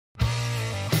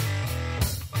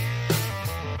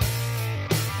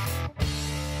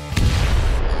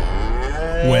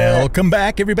Welcome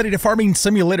back, everybody, to Farming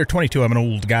Simulator 22. I'm an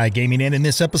old guy gaming, and in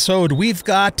this episode, we've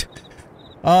got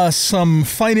some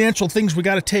financial things we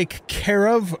got to take care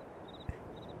of,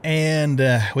 and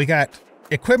we got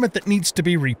equipment that needs to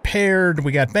be repaired.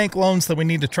 We got bank loans that we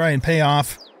need to try and pay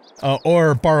off,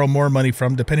 or borrow more money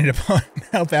from, depending upon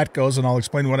how that goes, and I'll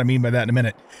explain what I mean by that in a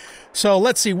minute. So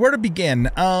let's see where to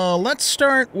begin. Let's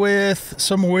start with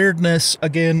some weirdness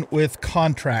again with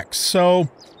contracts. So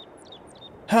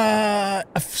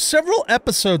several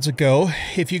episodes ago,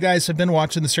 if you guys have been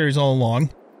watching the series all along,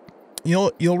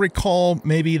 you'll recall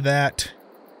maybe that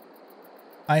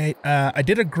I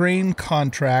did a grain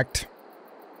contract,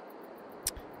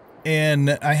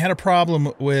 and I had a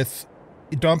problem with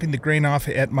dumping the grain off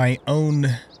at my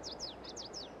own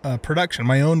production,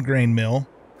 my own grain mill,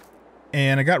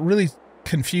 and I got really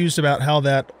confused about how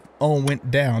that all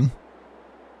went down.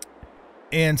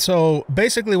 And so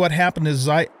basically what happened is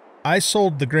I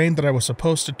sold the grain that I was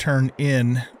supposed to turn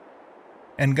in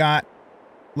and got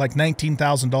like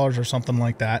 $19,000 or something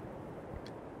like that.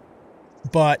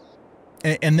 But,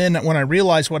 and then when I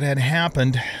realized what had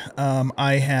happened,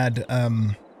 I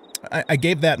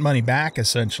gave that money back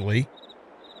essentially.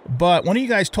 But one of you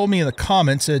guys told me in the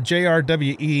comments,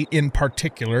 JRWE in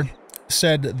particular,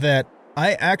 said that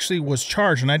I actually was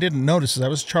charged, and I didn't notice this. I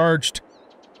was charged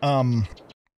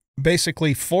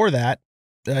basically for that.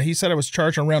 He said I was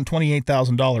charged around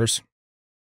 $28,000.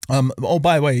 Oh,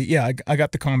 by the way, yeah, I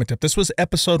got the comment up. This was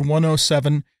episode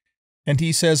 107, and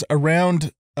he says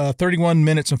around 31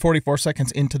 minutes and 44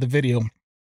 seconds into the video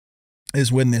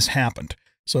is when this happened.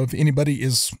 So if anybody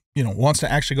is, wants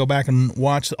to actually go back and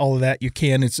watch all of that, you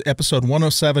can. It's episode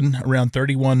 107, around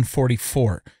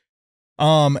 31:44.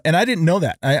 And I didn't know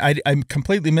that. I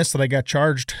completely missed that I got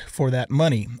charged for that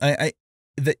money. I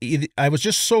was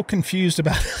just so confused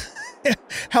about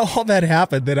how all that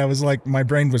happened that I was like, my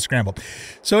brain was scrambled.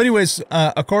 So anyways,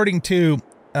 according to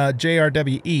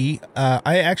JRWE,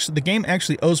 the game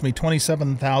actually owes me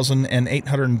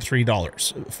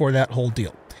 $27,803 for that whole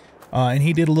deal. And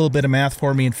he did a little bit of math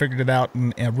for me and figured it out,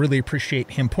 and I really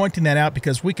appreciate him pointing that out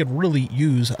because we could really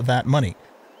use that money.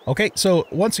 Okay, so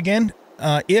once again,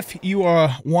 if you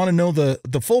want to know the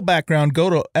full background,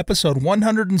 go to episode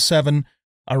 107,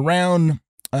 around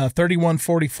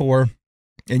 31:44,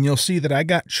 and you'll see that I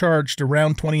got charged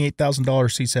around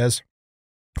 $28,000, he says,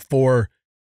 for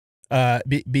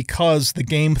because the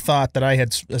game thought that I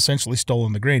had essentially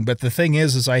stolen the grain. But the thing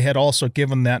is I had also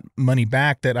given that money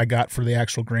back that I got for the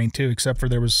actual grain too, except for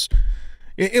there was,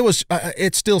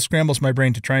 it still scrambles my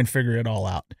brain to try and figure it all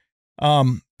out.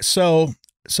 So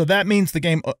that means the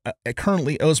game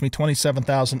currently owes me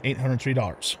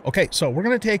 $27,803. Okay, so we're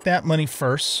going to take that money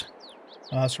first.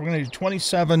 So we're going to do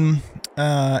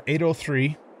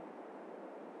 $27,803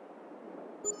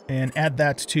 and add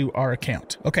that to our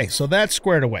account. Okay, so that's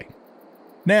squared away.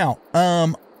 Now,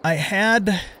 I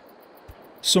had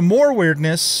some more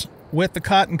weirdness with the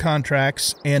cotton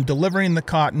contracts and delivering the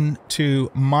cotton to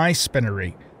my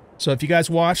spinnery. So if you guys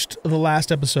watched the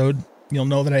last episode, you'll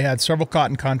know that I had several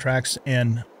cotton contracts,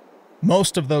 and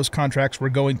most of those contracts were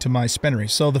going to my spinnery.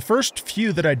 So the first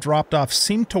few that I dropped off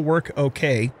seemed to work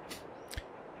okay.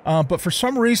 But for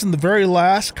some reason, the very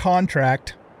last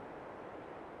contract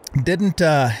didn't,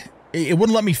 it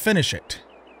wouldn't let me finish it.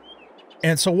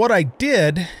 And so what I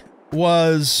did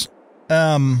was,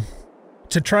 to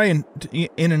try and,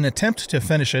 in an attempt to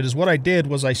finish it, is what I did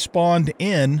was I spawned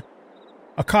in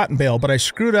a cotton bale, but I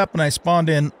screwed up and I spawned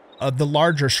in the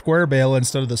larger square bale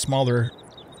instead of the smaller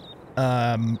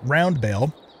round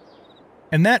bale.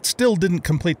 And that still didn't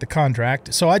complete the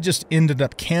contract, so I just ended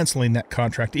up canceling that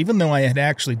contract, even though I had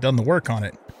actually done the work on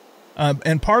it.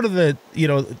 And part of the,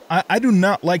 I do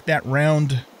not like that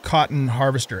round cotton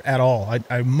harvester at all.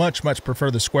 I much prefer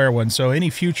the square one. So any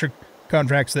future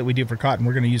contracts that we do for cotton,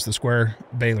 we're going to use the square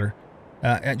baler,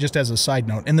 just as a side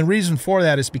note. And the reason for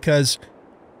that is because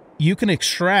you can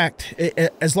extract,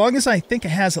 as long as I think it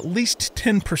has at least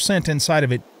 10% inside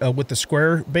of it with the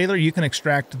square baler, you can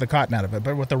extract the cotton out of it.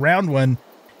 But with the round one,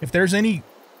 if there's any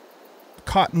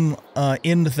cotton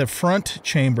in the front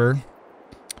chamber,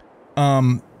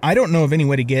 I don't know of any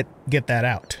way to get that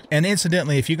out. And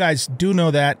incidentally, if you guys do know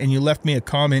that and you left me a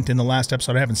comment in the last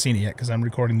episode, I haven't seen it yet because I'm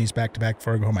recording these back to back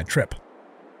before I go on my trip.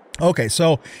 Okay,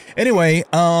 so anyway,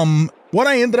 what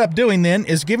I ended up doing then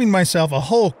is giving myself a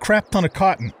whole crap ton of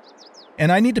cotton.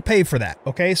 And I need to pay for that,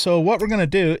 okay? So what we're going to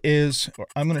do is,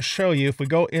 I'm going to show you, if we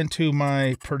go into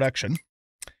my production,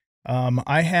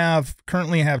 I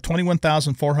currently have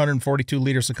 21,442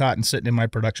 liters of cotton sitting in my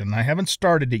production. I haven't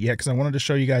started it yet because I wanted to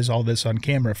show you guys all this on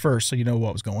camera first so you know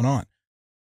what was going on.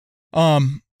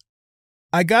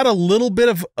 I got a little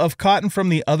bit of cotton from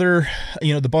the other,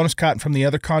 the bonus cotton from the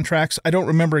other contracts. I don't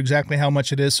remember exactly how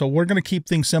much it is, so we're going to keep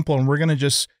things simple, and we're going to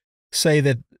just say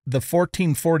that the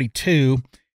 1442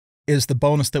 is the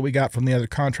bonus that we got from the other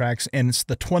contracts, and it's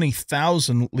the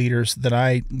 20,000 liters that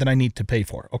I need to pay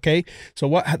for. Okay,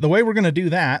 so the way we're going to do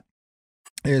that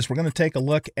is we're going to take a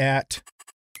look at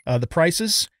the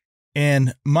prices,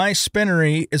 and my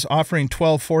spinnery is offering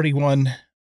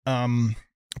 $12.41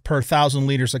 per 1,000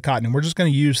 liters of cotton, and we're just going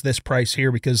to use this price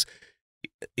here because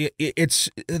it's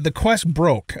the quest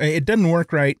broke. It doesn't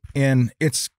work right, and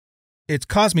it's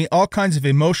caused me all kinds of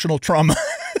emotional trauma.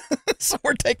 So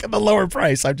we're taking the lower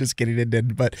price. I'm just kidding, it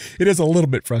didn't, but it is a little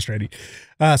bit frustrating.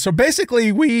 So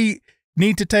basically, we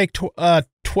need to take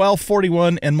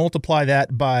 $12.41 and multiply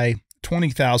that by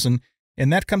 20,000,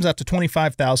 and that comes out to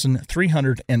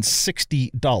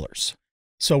 $25,360.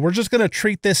 So we're just going to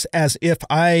treat this as if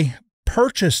I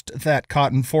purchased that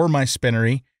cotton for my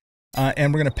spinnery,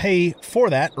 and we're going to pay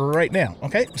for that right now.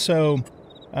 Okay, so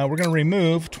we're going to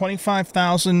remove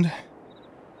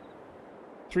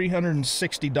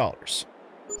 $25,360.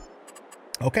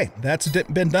 Okay, that's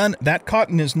been done. That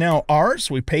cotton is now ours.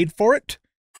 We paid for it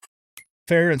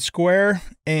fair and square,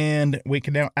 and we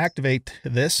can now activate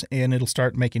this, and it'll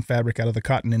start making fabric out of the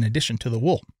cotton in addition to the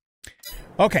wool.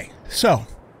 Okay, so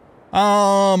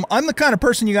I'm the kind of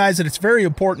person, you guys, that it's very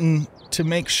important to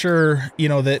make sure,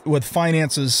 that with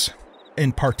finances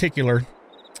in particular,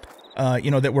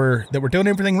 that we're doing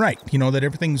everything right, that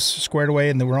everything's squared away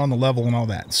and that we're on the level and all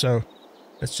that. So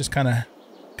that's just kind of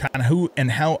who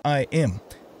and how I am.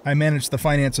 I manage the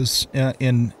finances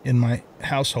in my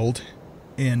household,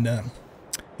 and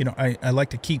I like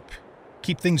to keep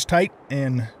things tight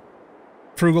and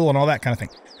frugal and all that kind of thing.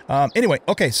 Anyway,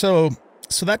 okay, so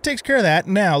that takes care of that.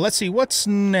 Now let's see what's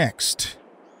next.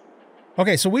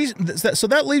 Okay, so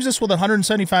that leaves us with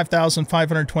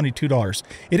 $175,522.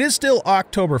 It is still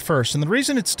October 1st, and the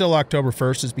reason it's still October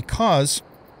 1st is because,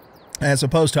 as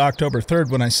opposed to October 3rd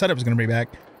when I said it was going to be back,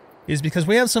 is because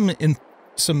we have some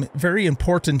very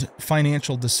important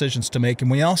financial decisions to make, and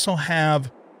we also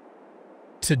have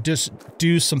to just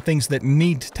do some things that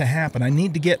need to happen. I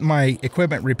need to get my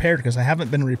equipment repaired because I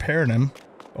haven't been repairing them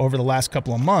over the last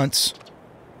couple of months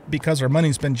because our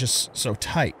money's been just so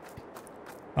tight.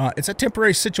 It's a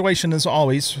temporary situation as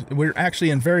always. We're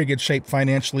actually in very good shape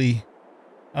financially,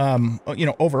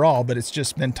 overall, but it's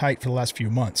just been tight for the last few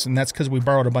months. And that's because we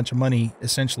borrowed a bunch of money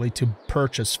essentially to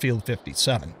purchase Field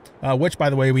 57, which,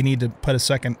 by the way, we need to put a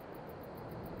second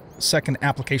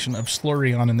application of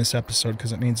slurry on in this episode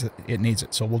because it means that it needs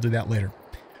it. So we'll do that later.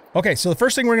 Okay, so the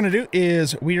first thing we're going to do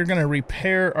is we are going to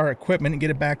repair our equipment and get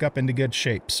it back up into good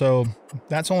shape. So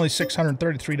that's only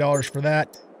 $633 for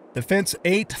that. The fence,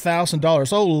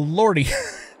 $8,000. Oh, Lordy.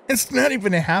 It's not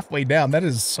even halfway down. That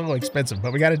is so expensive,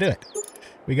 but we got to do it.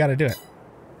 We got to do it.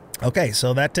 Okay,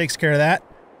 so that takes care of that.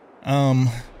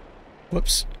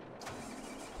 Whoops.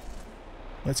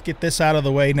 Let's get this out of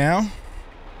the way now.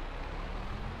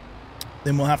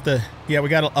 Then we'll have to, we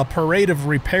got a parade of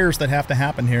repairs that have to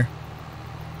happen here.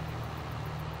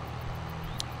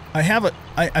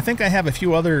 I think I have a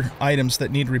few other items that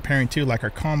need repairing too, like our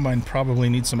combine probably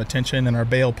needs some attention and our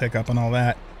bale pickup and all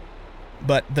that.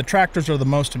 But the tractors are the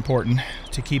most important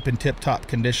to keep in tip-top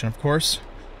condition, of course.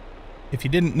 If you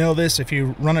didn't know this, if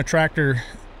you run a tractor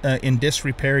in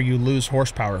disrepair, you lose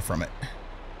horsepower from it.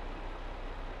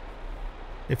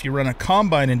 If you run a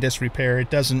combine in disrepair,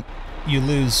 you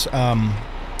lose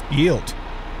yield.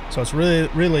 So it's really,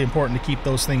 really important to keep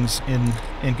those things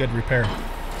in good repair.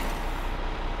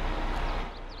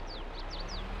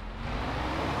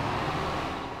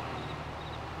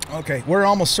 Okay, we're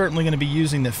almost certainly going to be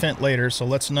using the Fendt later, so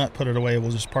let's not put it away.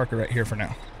 We'll just park it right here for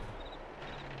now.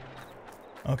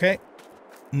 Okay,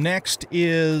 next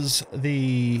is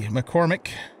the McCormick.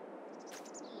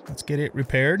 Let's get it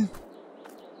repaired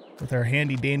with our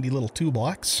handy-dandy little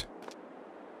toolbox.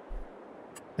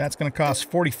 That's going to cost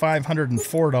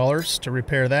 $4,504 to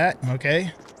repair that,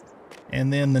 okay?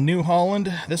 And then the New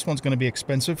Holland, this one's going to be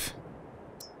expensive.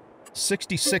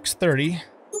 $66.30,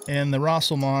 and the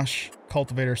Rosselmosh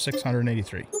cultivator,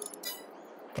 $683.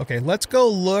 Okay, let's go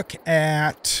look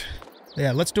at,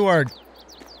 let's do our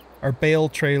bale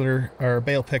trailer, our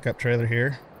bale pickup trailer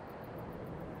here.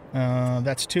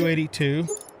 That's $282.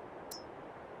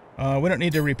 We don't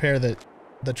need to repair the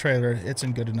trailer. It's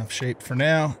in good enough shape for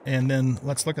now. And then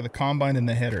let's look at the combine and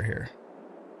the header here.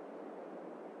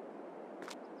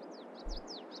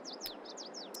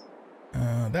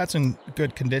 That's in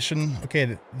good condition.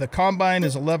 Okay, the combine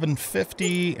is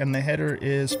 $1150 and the header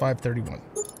is $531.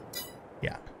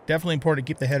 Yeah, definitely important to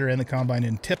keep the header and the combine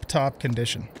in tip-top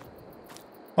condition.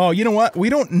 Oh, you know what? We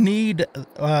don't need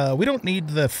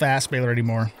the fast baler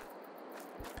anymore.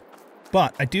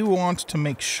 But I do want to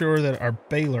make sure that our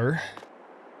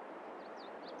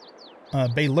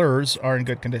balers are in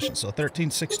good condition. So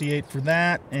 1368 for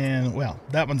that, and well,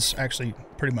 that one's actually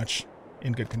pretty much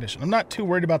in good condition. I'm not too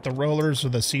worried about the rollers or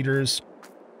the seeders.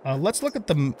 Let's look at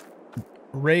the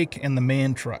rake and the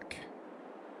man truck.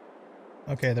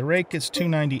 Okay, the rake is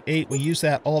 298. We use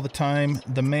that all the time.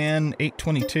 The man,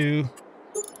 822.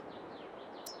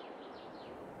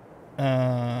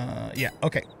 Yeah,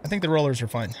 okay. I think the rollers are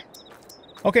fine.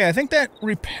 Okay, I think that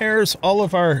repairs all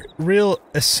of our real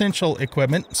essential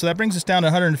equipment. So that brings us down to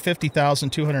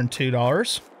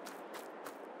 $150,202.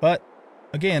 But,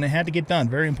 again, it had to get done.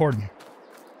 Very important.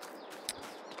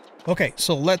 Okay,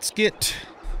 so let's get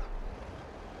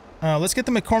the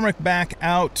McCormick back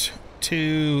out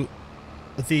to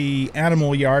the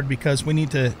animal yard because we need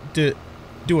to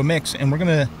do a mix, and we're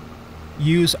going to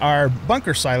use our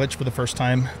bunker silage for the first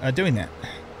time doing that.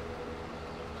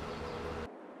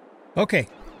 Okay,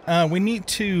 we need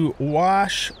to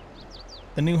wash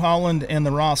the New Holland and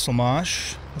the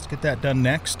Rosselmash. Let's get that done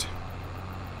next.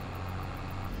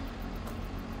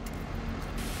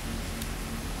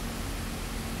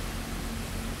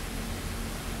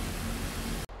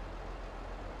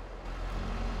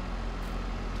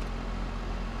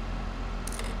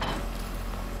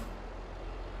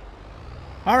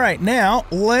 All right, now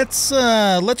let's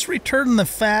return the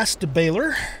fast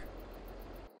baler.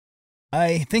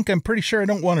 I think I'm pretty sure I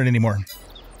don't want it anymore.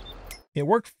 It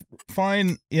worked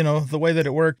fine, you know, the way that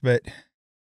it worked, but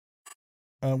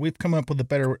we've come up with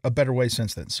a better way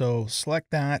since then. So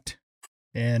select that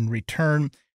and return.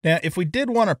 Now, if we did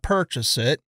want to purchase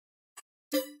it,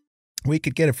 we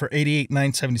could get it for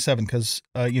 $88,977 because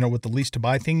you know, with the lease to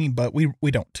buy thingy, but we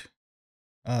don't.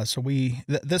 So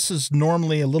this is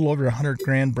normally a little over 100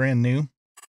 grand brand new.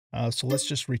 So let's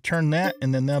just return that,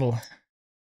 and then that'll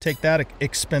take that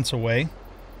expense away.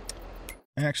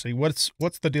 Actually, what's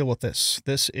the deal with this?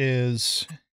 This is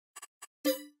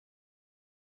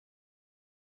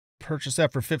purchase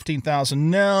that for $15,000.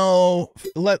 No,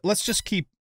 let's just keep.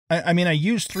 I mean, I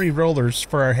used 3 rollers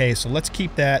for our hay, so let's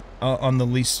keep that on the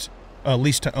lease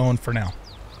to own for now.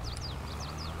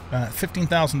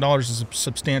 $15,000 is a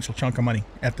substantial chunk of money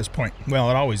at this point. Well,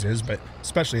 it always is, but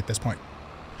especially at this point.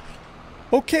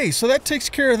 Okay, so that takes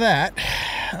care of that.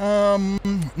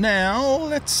 Now,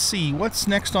 let's see. What's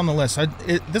next on the list?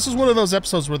 This is one of those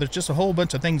episodes where there's just a whole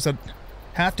bunch of things that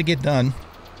have to get done.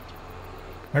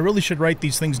 I really should write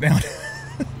these things down,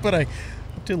 but I'm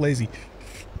too lazy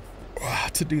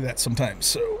to do that sometimes.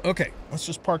 So, okay, let's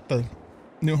just park the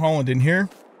New Holland in here.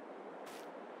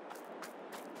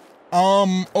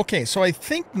 Okay, so I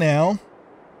think now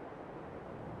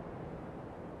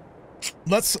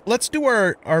let's do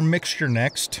our mixture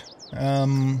next.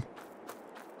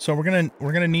 So we're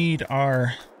gonna need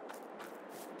our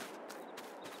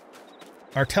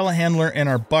telehandler and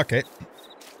our bucket.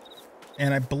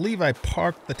 And I believe I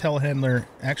parked the telehandler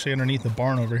actually underneath the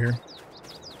barn over here.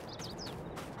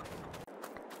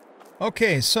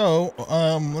 Okay, so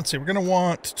let's see, we're gonna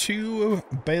want 2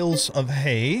 bales of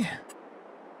hay.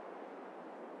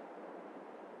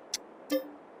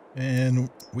 And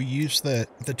we use the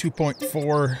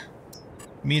 2.4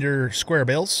 meter square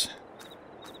bales.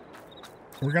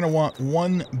 We're going to want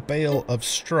 1 bale of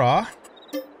straw.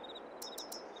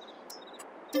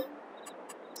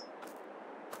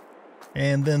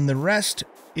 And then the rest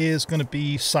is going to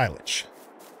be silage.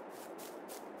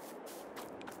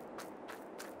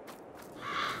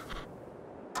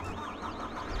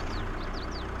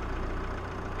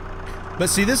 But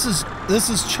see, this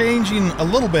is changing a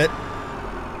little bit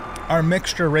our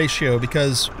mixture ratio,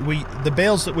 because the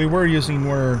bales that we were using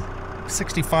were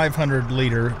 6,500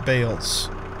 liter bales.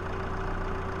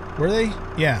 Were they?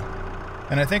 Yeah.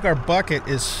 And I think our bucket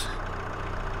is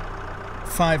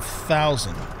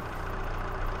 5,000.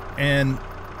 And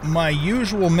my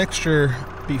usual mixture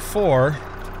before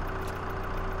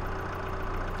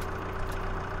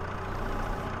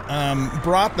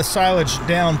brought the silage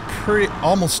down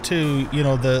almost to, you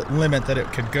know, the limit that it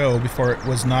could go before it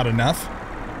was not enough.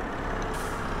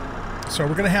 So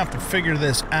we're going to have to figure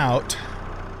this out.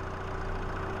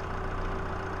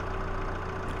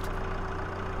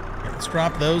 Let's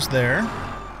drop those there.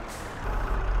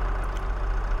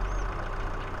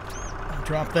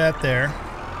 Drop that there.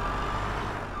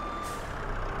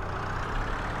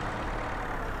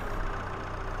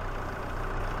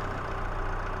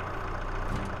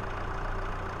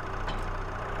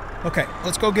 Okay,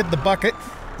 let's go get the bucket.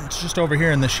 It's just over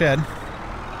here in the shed.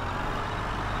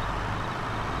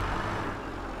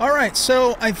 All right,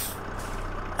 so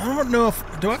I don't know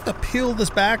if... Do I have to peel this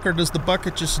back, or does the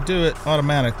bucket just do it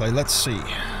automatically? Let's see.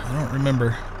 I don't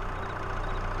remember.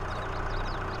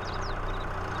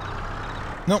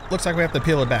 Nope, looks like we have to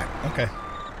peel it back. Okay.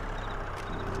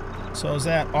 So is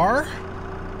that R?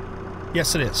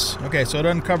 Yes, it is. Okay, so it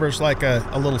uncovers like a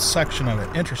little section of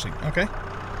it. Interesting. Okay.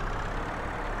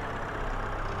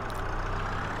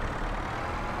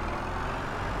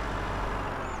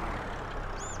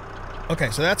 Okay,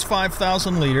 so that's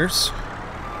 5,000 liters.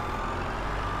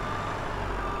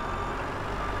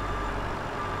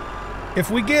 If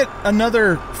we get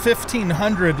another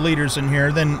 1,500 liters in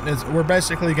here, then we're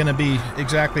basically going to be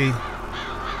exactly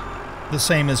the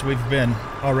same as we've been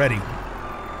already.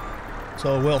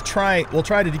 So we'll try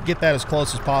to get that as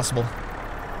close as possible.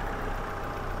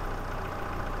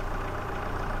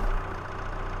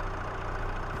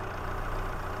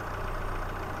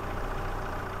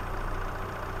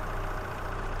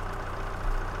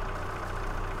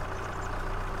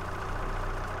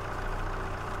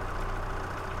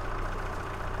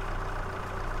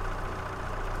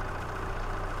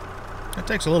 It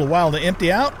takes a little while to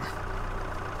empty out.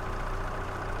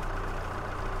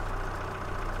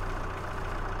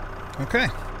 Okay.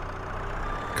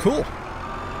 Cool.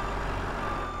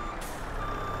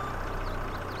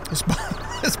 This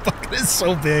bucket is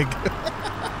so big.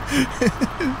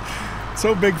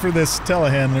 So big for this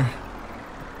telehandler.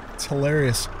 It's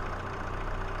hilarious.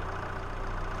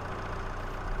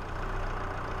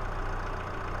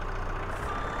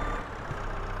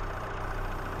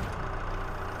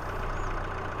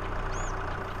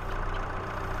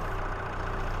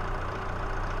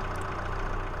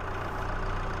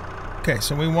 Okay,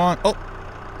 so we want... Oh!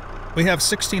 We have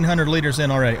 1,600 liters in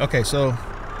already. Okay, so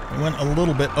we went a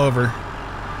little bit over.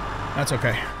 That's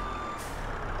okay.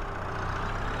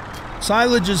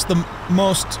 Silage is the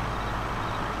most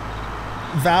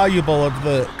valuable of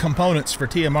the components for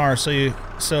TMR,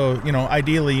 so you know,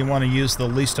 ideally you want to use the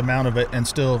least amount of it and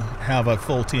still have a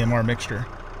full TMR mixture.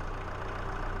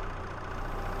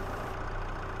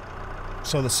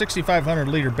 So the 6,500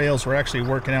 liter bales were actually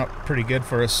working out pretty good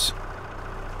for us.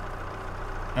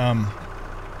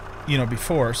 You know,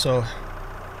 before, so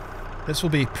this will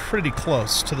be pretty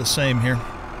close to the same here.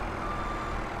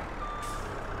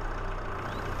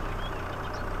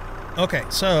 Okay,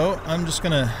 so I'm just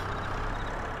gonna,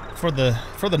 for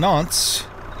the nonce,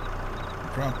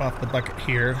 drop off the bucket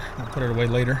here. I'll put it away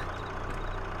later.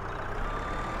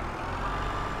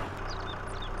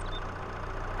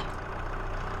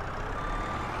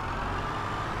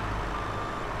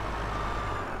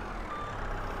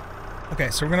 Okay,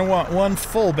 so we're going to want one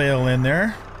full bale in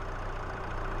there.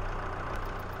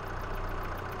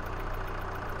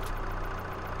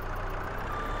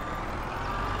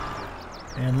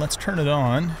 And let's turn it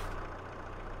on.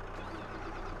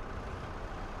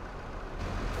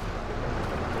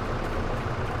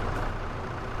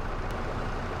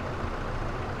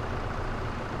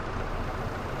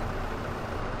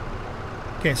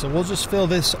 Okay, so we'll just fill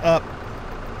this up.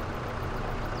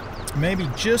 Maybe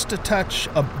just a touch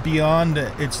beyond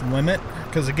its limit,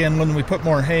 because again, when we put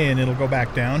more hay in, it'll go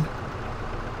back down.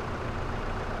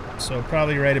 So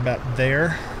probably right about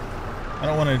there. I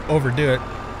don't want to overdo it.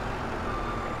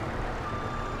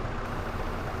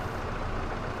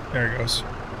 There it goes.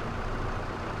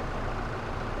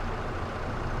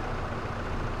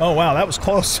 Oh wow, that was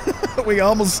close. we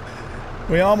almost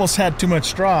had too much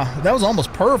straw. That was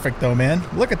almost perfect though, man.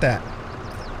 Look at that.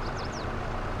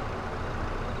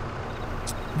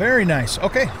 Very nice.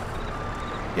 Okay.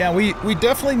 Yeah, we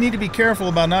definitely need to be careful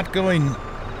about not going...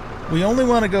 We only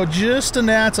want to go just a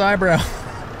gnat's eyebrow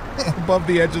above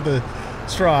the edge of the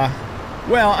straw.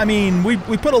 Well, I mean, we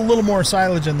put a little more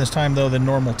silage in this time, though, than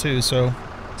normal, too, so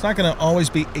it's not going to always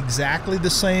be exactly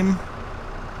the same,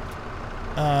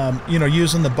 you know,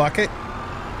 using the bucket.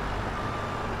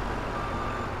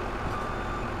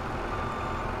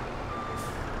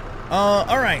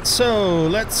 All right, so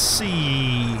let's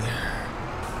see...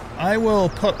 I will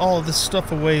put all of this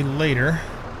stuff away later.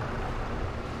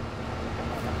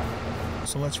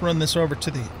 So let's run this over to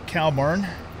the cow barn.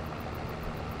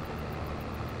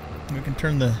 We can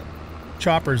turn the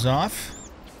choppers off.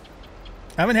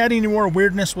 I haven't had any more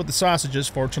weirdness with the sausages,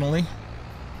 fortunately.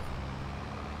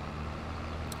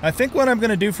 I think what I'm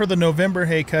going to do for the November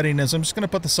hay cutting is I'm just going to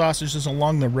put the sausages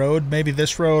along the road. Maybe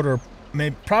this road, or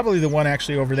maybe probably the one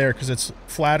actually over there, because it's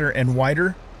flatter and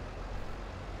wider.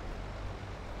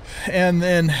 And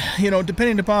then, you know,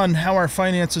 depending upon how our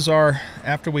finances are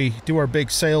after we do our big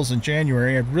sales in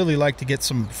January, I'd really like to get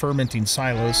some fermenting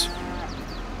silos.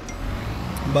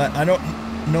 But I don't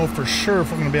know for sure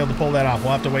if we're going to be able to pull that off.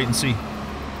 We'll have to wait and see.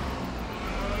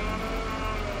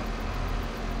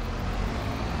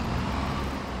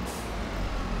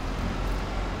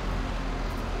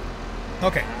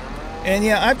 Okay. And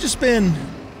yeah, I've just been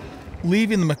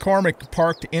leaving the McCormick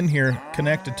parked in here,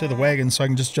 connected to the wagon, so I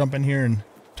can just jump in here and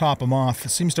top them off. It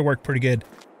seems to work pretty good.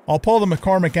 I'll pull the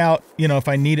McCormick out, you know, if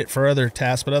I need it for other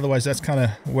tasks, but otherwise that's kind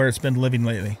of where it's been living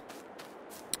lately.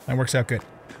 That works out good.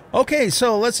 Okay,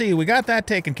 so let's see. We got that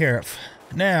taken care of.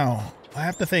 Now, I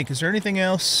have to think, is there anything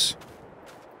else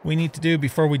we need to do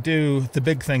before we do the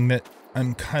big thing that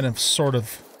I'm kind of sort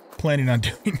of planning on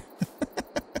doing?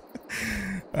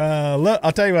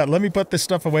 I'll tell you what, let me put this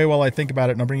stuff away while I think about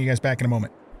it, and I'll bring you guys back in a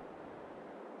moment.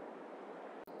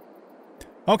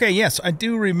 Okay, yes, I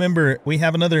do remember we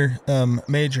have another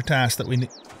major task that we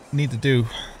need to do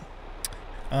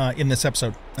in this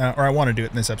episode, or I want to do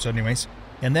it in this episode anyways,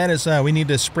 and that is we need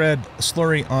to spread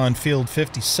slurry on field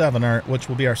 57, which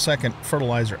will be our second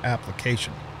fertilizer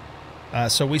application.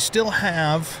 So we still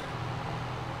have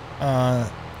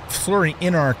slurry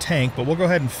in our tank, but we'll go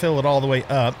ahead and fill it all the way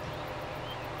up.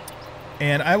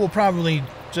 And I will probably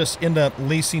just end up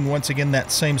leasing once again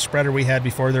that same spreader we had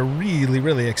before. They're really,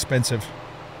 really expensive.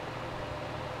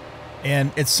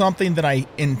 And it's something that I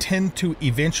intend to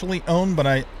eventually own, but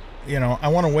I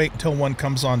want to wait until one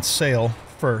comes on sale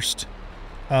first.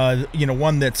 You know,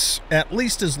 one that's at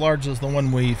least as large as the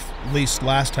one we leased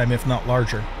last time, if not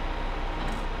larger.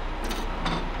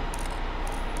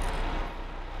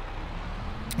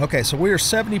 Okay, so we're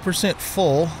 70%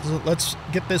 full. So let's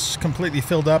get this completely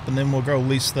filled up, and then we'll go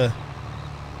lease this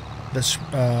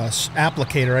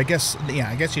applicator. I guess, yeah,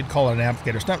 I guess you'd call it an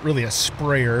applicator. It's not really a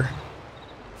sprayer.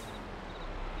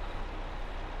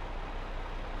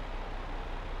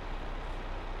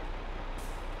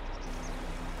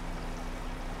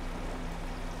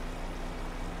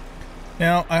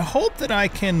 Now, I hope that I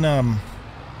can,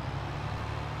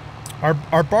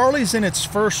 our barley's in its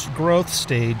first growth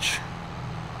stage.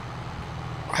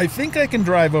 I think I can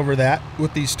drive over that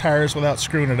with these tires without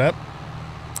screwing it up.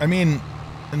 I mean,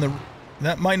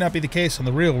 that might not be the case in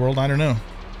the real world, I don't know.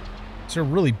 These are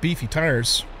really beefy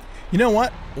tires. You know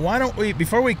what? Why don't we,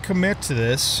 before we commit to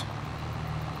this,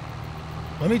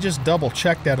 let me just double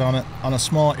check that on a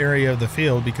small area of the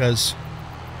field, because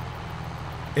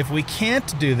if we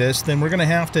can't do this, then we're going to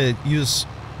have to use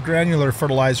granular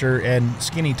fertilizer and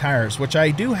skinny tires, which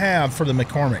I do have for the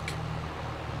McCormick.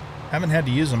 Haven't had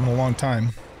to use them in a long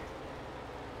time.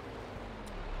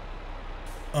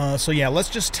 So yeah, let's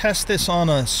just test this on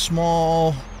a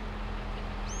small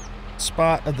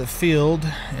spot of the field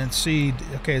and see.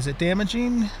 Okay, is it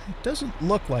damaging? It doesn't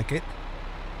look like it.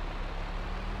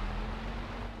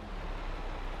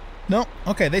 No,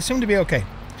 okay, they seem to be okay.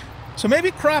 So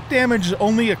maybe crop damage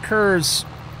only occurs,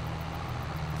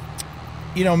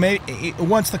 you know, maybe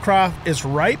once the crop is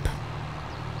ripe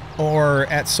or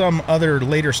at some other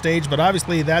later stage, but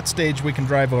obviously that stage we can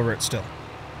drive over it still.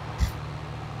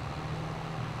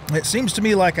 It seems to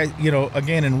me like,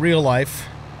 again, in real life,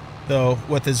 though,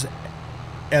 with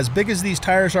as big as these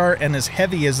tires are and as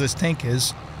heavy as this tank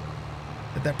is,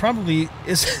 that probably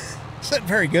isn't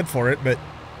very good for it, but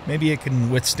maybe it can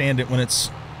withstand it when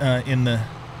it's in the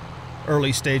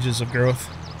early stages of growth.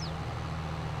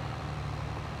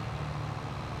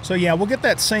 So yeah, we'll get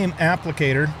that same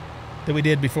applicator that we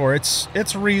did before.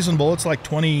 It's reasonable. It's like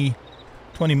 20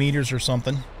 meters or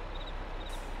something.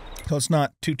 So it's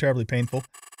not too terribly painful.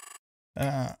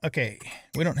 Okay,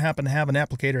 we don't happen to have an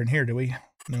applicator in here, do we?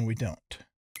 No, we don't.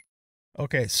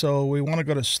 Okay, so we want to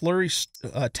go to slurry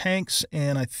tanks,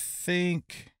 and I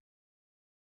think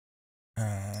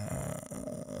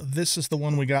this is the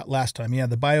one we got last time. Yeah,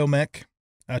 the Biomech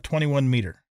 21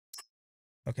 meter.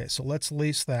 Okay, so let's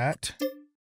lease that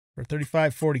for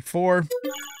 $35.44.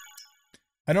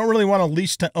 I don't really want to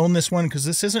lease to own this one because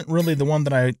this isn't really the one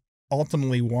that I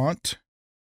ultimately want.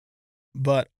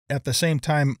 But at the same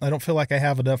time, I don't feel like I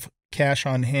have enough cash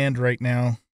on hand right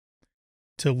now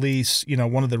to lease, you know,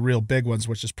 one of the real big ones,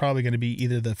 which is probably going to be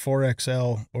either the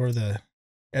 4XL or the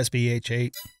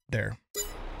SBH8 there.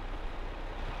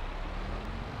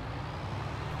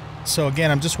 So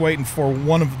again, I'm just waiting for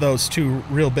one of those two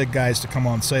real big guys to come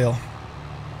on sale.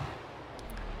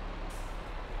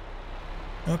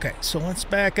 Okay, so let's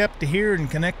back up to here and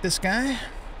connect this guy.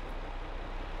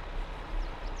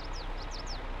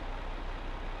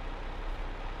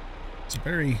 It's a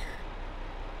very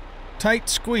tight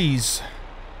squeeze.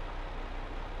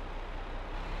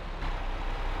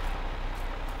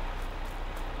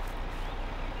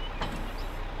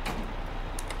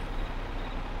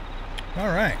 All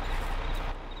right.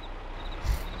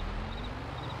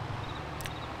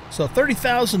 So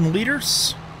 30,000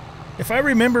 liters. If I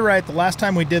remember right, the last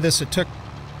time we did this, it took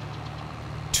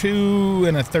 2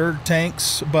 1/3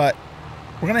 tanks, but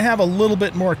We're going to have a little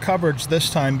bit more coverage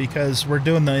this time because we're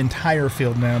doing the entire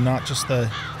field now, not just the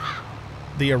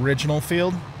original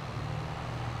field.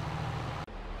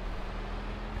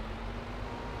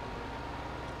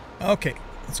 Okay,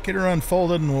 let's get her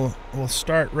unfolded and we'll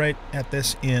start right at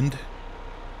this end.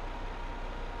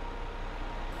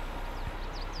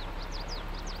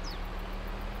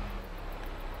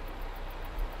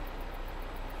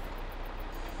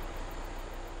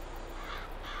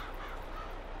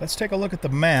 Let's take a look at the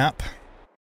map.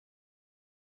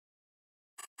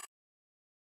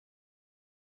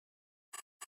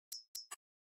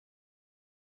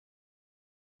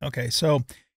 Okay, so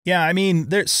yeah, I mean,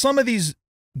 there's some of these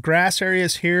grass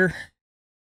areas here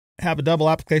have a double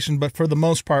application, but for the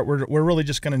most part, we're really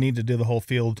just going to need to do the whole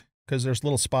field because there's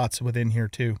little spots within here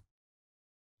too.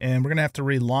 And we're going to have to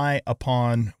rely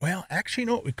upon, well, actually, you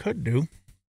know what we could do?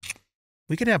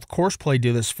 We could have Courseplay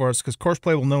do this for us because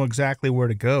Courseplay will know exactly where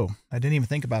to go. I didn't even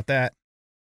think about that.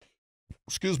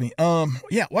 Excuse me.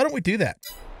 Yeah, why don't we do that?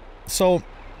 So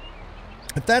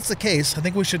if that's the case, I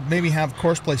think we should maybe have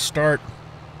Courseplay start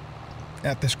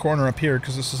at this corner up here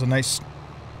because this is a nice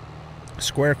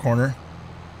square corner.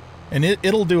 And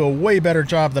it'll do a way better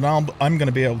job than I'm going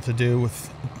to be able to do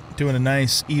with doing a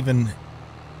nice, even,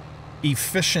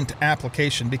 efficient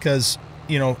application because,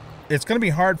 you know, it's going to be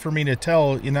hard for me to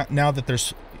tell, you know, now that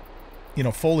there's, you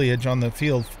know, foliage on the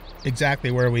field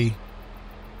exactly where we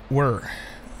were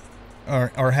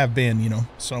or have been, you know.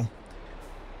 So,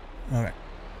 all right.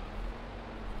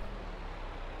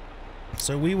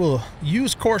 So we will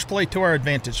use Courseplay to our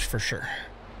advantage for sure.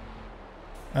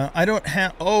 I don't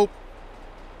have... Oh.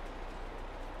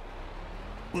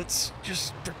 Let's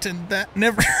just pretend that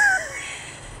never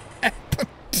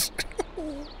happened.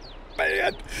 Oh,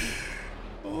 man.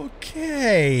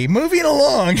 Okay, moving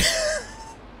along.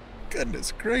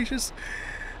 Goodness gracious.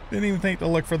 Didn't even think to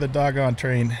look for the doggone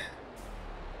train.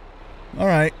 All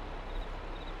right.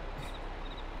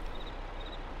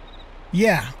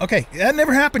 Yeah, okay. That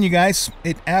never happened, you guys.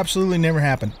 It absolutely never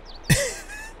happened.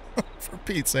 For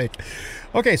Pete's sake.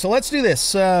 Okay, so let's do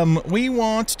this. We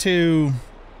want to...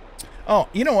 Oh,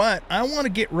 you know what? I want to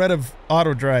get rid of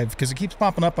auto drive because it keeps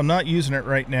popping up. I'm not using it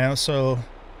right now, so...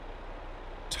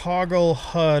 Toggle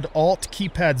HUD Alt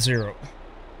keypad 0.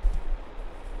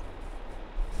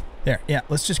 There, yeah,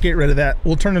 let's just get rid of that.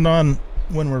 We'll turn it on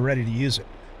when we're ready to use it.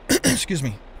 Excuse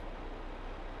me.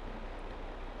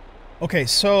 Okay,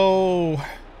 so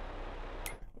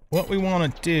what we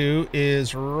want to do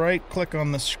is right click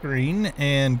on the screen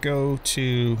and go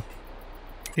to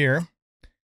here.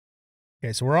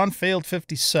 Okay, so we're on failed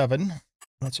 57.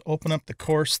 Let's open up the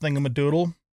course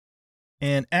thingamadoodle.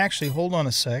 And actually, hold on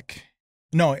a sec.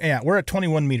 No, yeah, we're at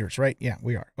 21 meters, right? Yeah,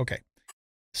 we are. Okay.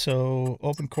 So,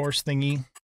 open course thingy.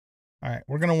 All right,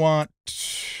 we're going to want...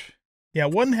 Yeah,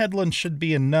 one headland should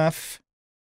be enough.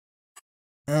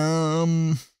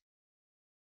 I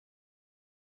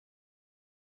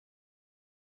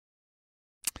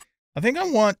think I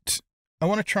want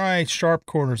to try sharp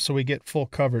corners so we get full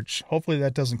coverage. Hopefully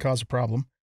that doesn't cause a problem.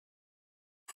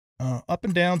 Up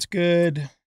and down's good.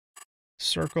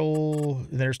 Circle,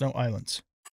 there's no islands.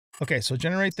 Okay, so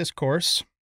generate this course.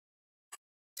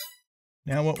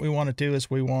 Now what we want to do is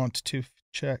we want to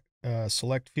check,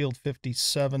 select field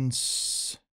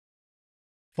 57's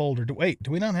folder. Wait, do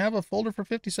we not have a folder for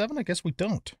 57? I guess we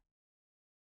don't.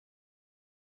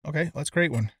 Okay, let's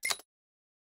create one.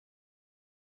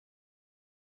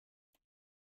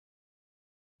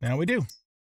 Now we do.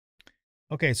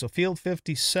 Okay, so field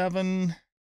 57,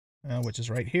 which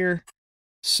is right here.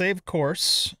 Save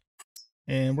course.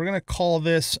 And we're going to call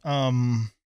this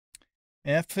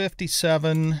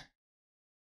F57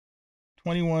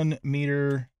 21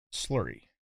 meter slurry.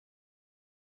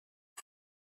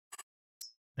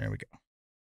 There we go.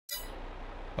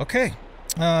 Okay.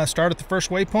 Start at the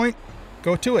first waypoint.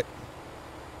 Go to it.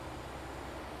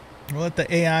 We'll let the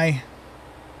AI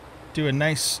do a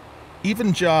nice,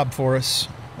 even job for us.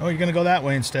 Oh, you're going to go that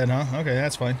way instead, huh? Okay,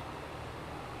 that's fine.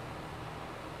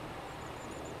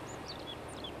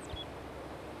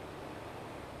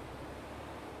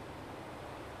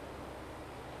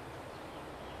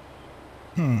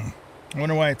 I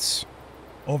wonder why it's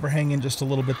overhanging just a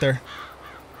little bit there.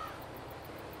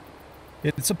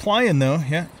 It's applying though,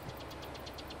 yeah.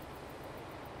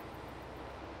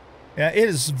 Yeah, it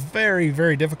is very,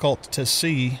 very difficult to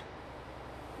see,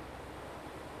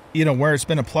 you know, where it's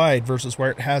been applied versus where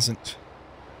it hasn't.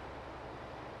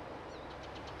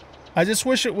 I just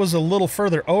wish it was a little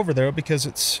further over there because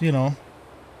it's, you know,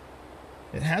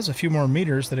 it has a few more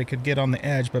meters that it could get on the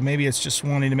edge, but maybe it's just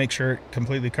wanting to make sure it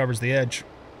completely covers the edge.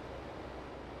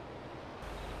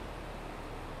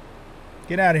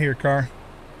 Get out of here, car.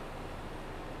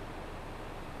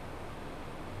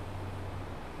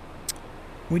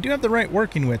 We do have the right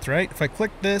working width, right? If I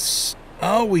click this...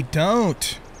 Oh, we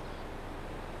don't.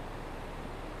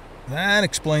 That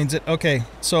explains it. Okay,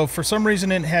 so for some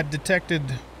reason it had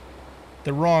detected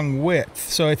the wrong width.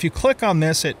 So if you click on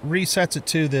this, it resets it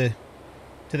to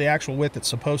the actual width it's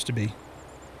supposed to be.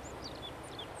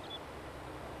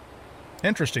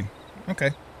 Interesting.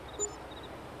 Okay.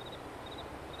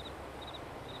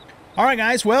 All right,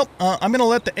 guys. Well, I'm going to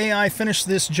let the AI finish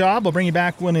this job. I'll bring you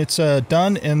back when it's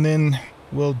done, and then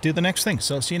we'll do the next thing.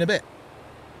 So see you in a bit.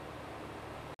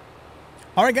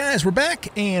 All right, guys, we're back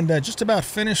and just about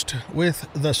finished with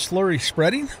the slurry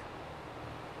spreading.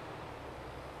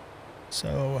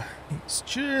 So it's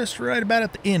just right about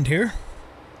at the end here.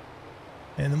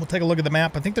 And then we'll take a look at the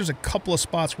map. I think there's a couple of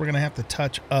spots we're going to have to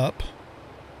touch up.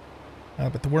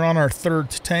 But we're on our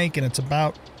third tank, and it's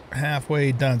about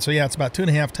halfway done. So yeah, it's about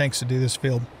 2.5 tanks to do this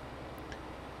field.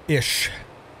 Ish.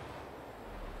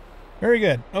 Very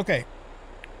good. Okay.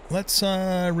 Let's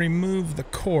remove the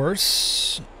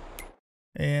course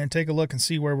and take a look and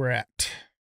see where we're at.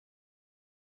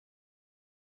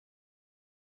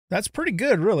 That's pretty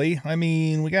good, really. I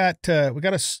mean, we got a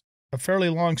fairly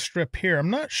long strip here. I'm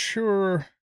not sure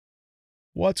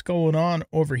what's going on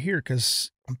over here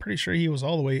because I'm pretty sure he was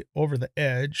all the way over the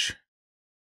edge.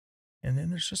 And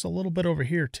then there's just a little bit over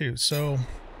here too. So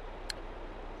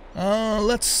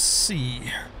let's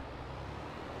see.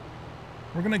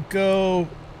 We're gonna go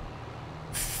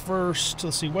first.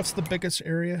 Let's see, what's the biggest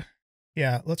area?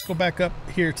 Yeah, let's go back up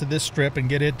here to this strip and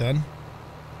get it done.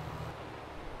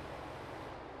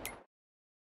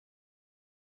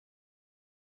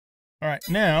 All right,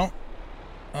 now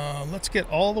let's get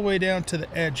all the way down to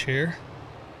the edge here.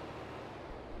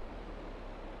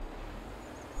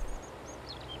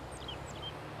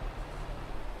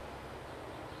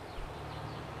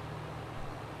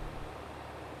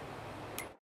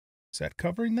 Is that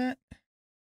covering that?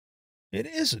 It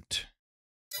isn't.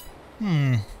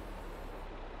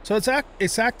 So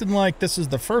it's acting like this is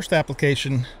the first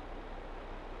application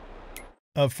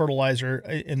of fertilizer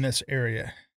in this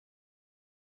area.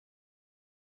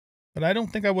 But I don't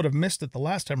think I would have missed it the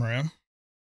last time around.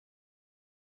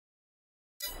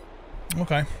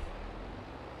 Okay.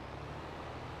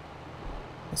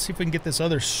 Let's see if we can get this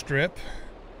other strip.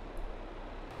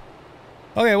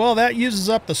 Okay, well, that uses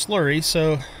up the slurry,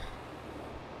 so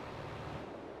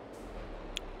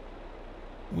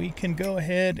we can go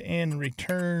ahead and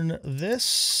return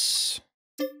this.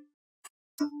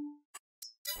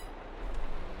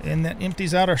 And that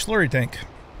empties out our slurry tank.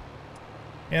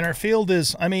 And our field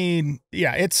is, I mean,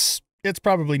 yeah, it's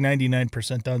probably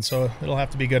 99% done, so it'll have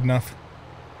to be good enough.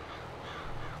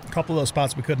 A couple of those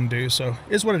spots we couldn't do, so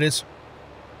is what it is.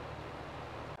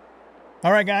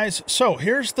 All right, guys, so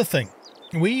here's the thing.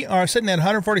 We are sitting at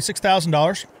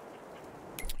 $146,000.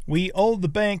 We owe the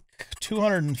bank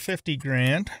 250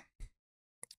 grand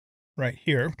right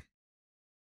here.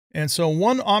 And so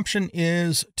one option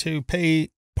is to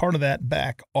pay part of that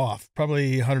back off,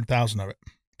 probably 100,000 of it,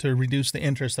 to reduce the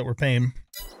interest that we're paying.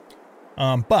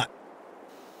 But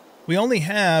we only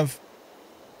have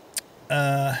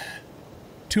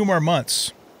 2 more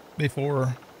months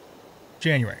before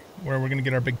January, where we're going to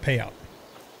get our big payout.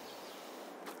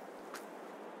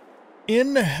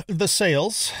 In the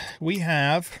sales, we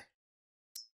have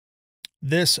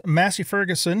this Massey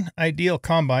Ferguson Ideal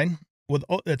Combine with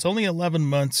it's only 11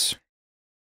 months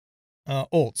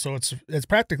old, so it's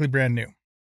practically brand new.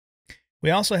 We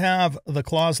also have the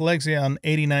Claas Lexion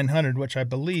 8900, which I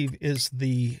believe is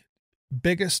the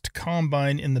biggest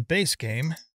combine in the base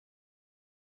game.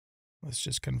 Let's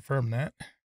just confirm that.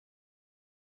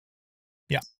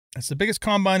 Yeah, that's the biggest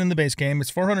combine in the base game.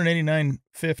 It's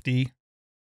 $489.50,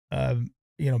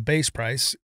 base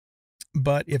price.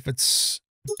 But if it's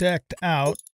decked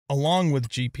out along with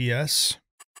GPS,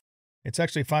 it's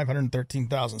actually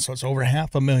 $513,000. So it's over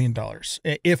 $500,000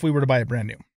 if we were to buy it brand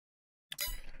new.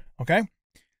 Okay,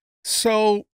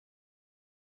 so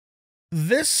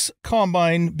this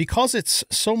combine, because it's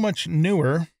so much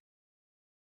newer.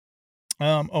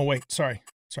 Oh wait, sorry.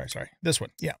 This one,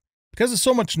 yeah, because it's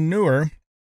so much newer,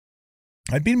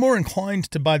 I'd be more inclined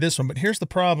to buy this one. But here's the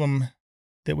problem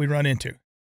that we run into: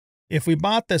 if we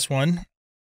bought this one,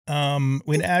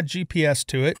 we'd add GPS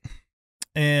to it,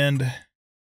 and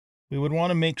we would want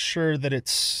to make sure that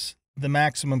it's the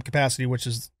maximum capacity, which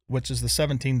is the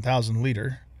 17,000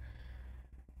 liter.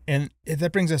 And if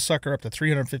that brings this sucker up to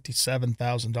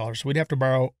 $357,000. So we'd have to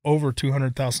borrow over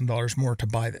 $200,000 more to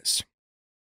buy this.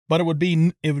 But it would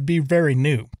be very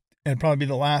new. And probably be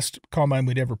the last combine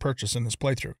we'd ever purchase in this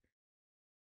playthrough.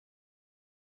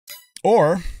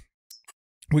 Or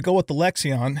we go with the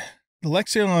Lexion. The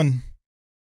Lexion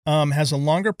has a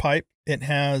longer pipe. It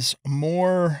has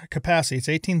more capacity. It's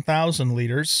 18,000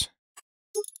 liters.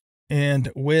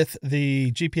 And with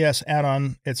the GPS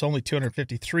add-on, it's only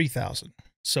 253,000.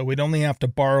 So we'd only have to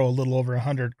borrow a little over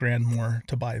 100 grand more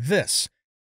to buy this.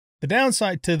 The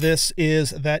downside to this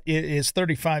is that it is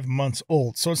 35 months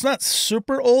old. So it's not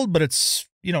super old, but it's,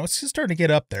 you know, it's just starting to get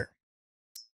up there.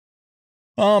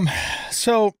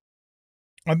 So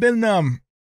I've been,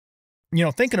 you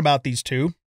know, thinking about these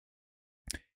two.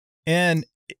 And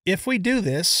if we do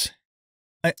this,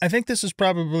 I think this is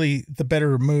probably the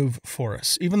better move for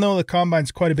us. Even though the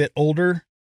combine's quite a bit older,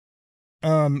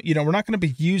 you know, we're not going to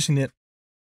be using it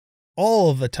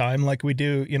all of the time like we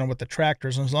do, you know, with the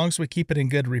tractors. And as long as we keep it in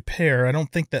good repair, I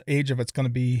don't think the age of it's going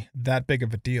to be that big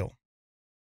of a deal.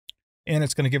 And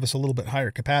it's going to give us a little bit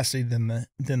higher capacity than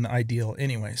the ideal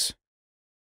anyways.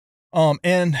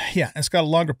 And yeah, it's got a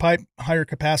longer pipe, higher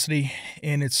capacity,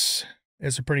 and it's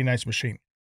a pretty nice machine.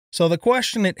 So the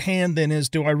question at hand then is,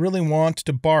 do I really want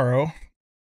to borrow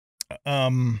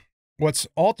what's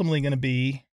ultimately going to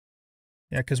be,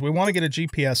 yeah, because we want to get a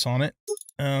GPS on it.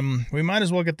 We might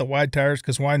as well get the wide tires,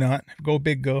 because why not? Go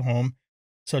big, go home.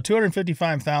 So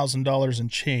 $255,000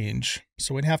 and change.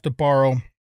 So we'd have to borrow,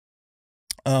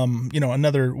 you know,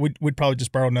 another, we'd probably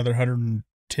just borrow another $110,000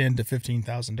 to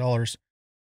 $15,000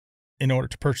 in order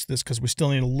to purchase this, because we still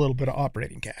need a little bit of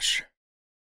operating cash.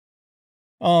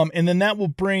 And then that will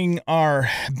bring our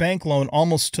bank loan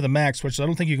almost to the max, which I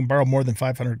don't think you can borrow more than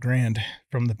 500 grand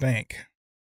from the bank.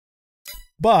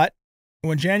 But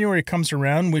when January comes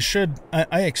around, we should,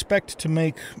 I expect to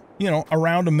make, you know,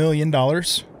 around $1 million.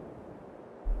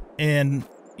 And,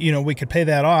 you know, we could pay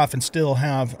that off and still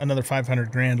have another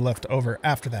 500 grand left over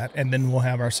after that. And then we'll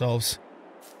have ourselves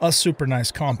a super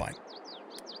nice combine.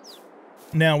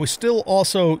 Now, we still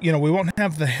also, you know, we won't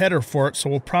have the header for it, so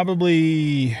we'll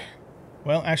probably...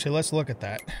 Well, actually, let's look at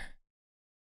that.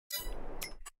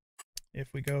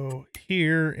 If we go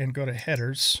here and go to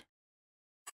headers,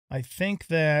 I think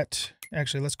that...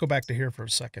 Actually, let's go back to here for a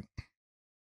second.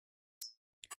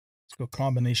 Let's go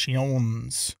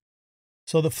combinations.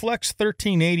 So the Flex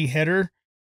 1380 header,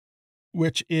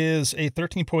 which is a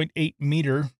 13.8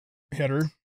 meter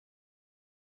header.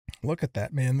 Look at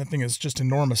that, man. That thing is just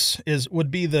enormous.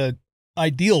 Would be the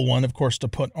ideal one, of course, to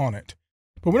put on it.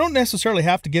 But we don't necessarily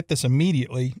have to get this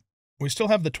immediately. We still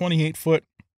have the 28-foot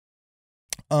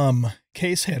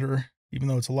case header, even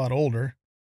though it's a lot older.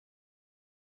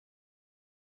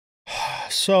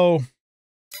 So,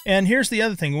 and here's the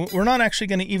other thing. We're not actually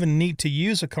going to even need to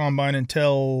use a combine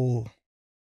until,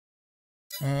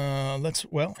 let's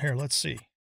see.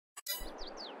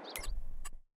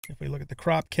 If we look at the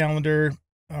crop calendar,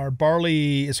 our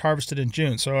barley is harvested in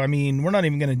June. So, I mean, we're not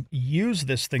even going to use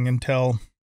this thing until...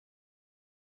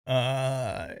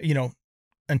 you know,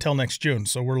 until next June.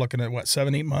 So we're looking at what,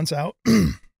 7-8 months out.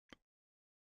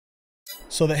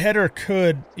 So the header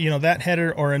could, you know, that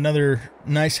header or another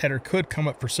nice header could come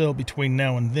up for sale between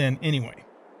now and then anyway.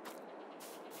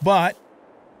 But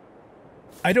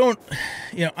I don't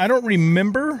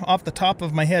remember off the top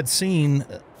of my head seeing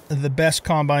the best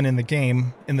combine in the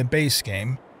game, in the base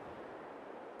game,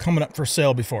 coming up for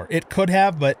sale before. It could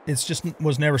have, but it's just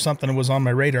was never something that was on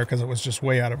my radar because it was just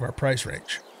way out of our price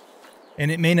range. And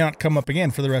it may not come up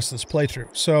again for the rest of this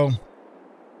playthrough. So,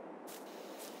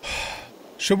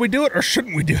 should we do it or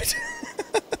shouldn't we do it?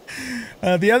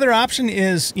 The other option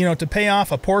is, you know, to pay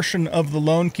off a portion of the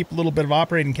loan, keep a little bit of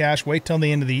operating cash, wait till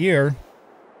the end of the year,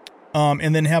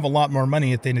 and then have a lot more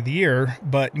money at the end of the year,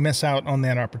 but miss out on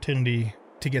that opportunity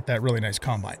to get that really nice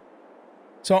combine.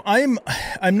 So I'm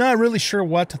not really sure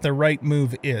what the right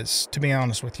move is, to be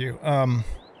honest with you.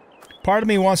 Part of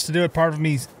me wants to do it. Part of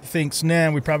me thinks,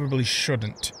 nah, we probably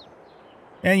shouldn't.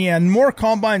 And yeah, more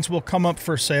combines will come up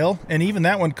for sale, and even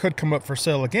that one could come up for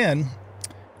sale again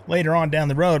later on down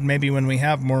the road, maybe when we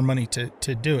have more money to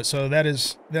do it. So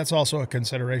that's also a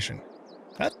consideration.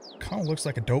 That kind of looks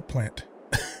like a dope plant.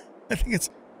 I think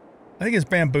it's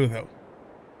bamboo though.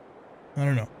 I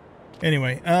don't know.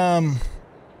 Anyway,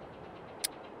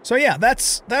 so yeah,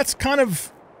 that's kind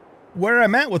of where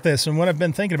I'm at with this and what I've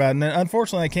been thinking about. And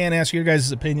unfortunately, I can't ask your guys'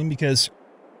 opinion because,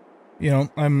 you know,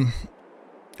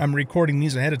 I'm recording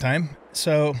these ahead of time.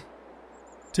 So,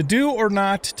 to do or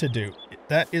not to do,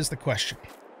 that is the question.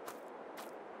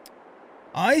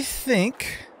 I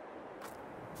think,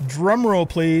 drum roll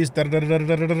please, that we're going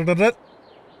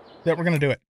to do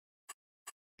it.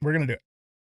 We're going to do it.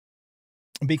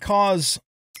 Because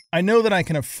I know that I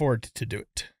can afford to do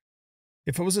it.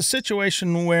 If it was a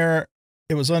situation where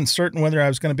it was uncertain whether I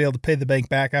was going to be able to pay the bank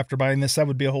back after buying this, that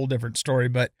would be a whole different story.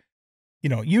 But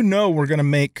you know we're going to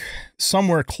make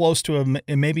somewhere close to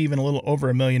maybe even a little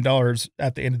over $1 million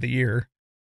at the end of the year.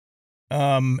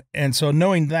 And so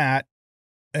knowing that,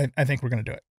 I think we're going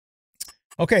to do it.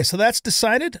 Okay, so that's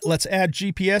decided. Let's add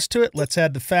GPS to it. Let's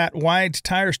add the fat wide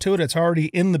tires to it. It's already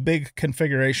in the big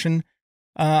configuration.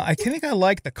 I think I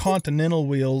like the Continental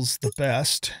wheels the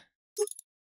best.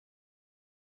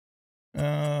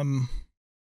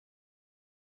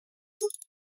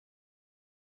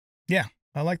 Yeah,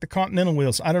 I like the Continental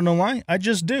wheels. I don't know why. I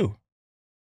just do.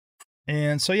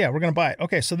 And so, yeah, we're going to buy it.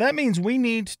 Okay, so that means we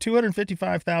need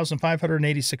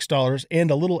 $255,586 and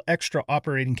a little extra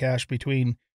operating cash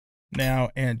between now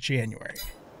and January.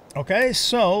 Okay,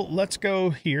 so let's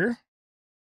go here.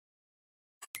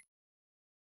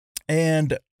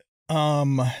 And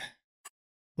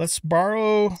let's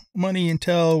borrow money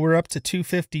until we're up to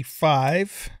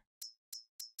 255.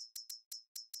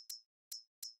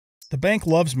 The bank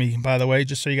loves me, by the way,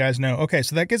 just so you guys know. Okay,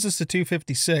 so that gets us to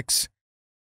 256.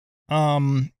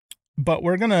 But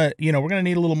we're gonna, we're gonna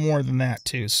need a little more than that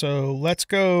too. So let's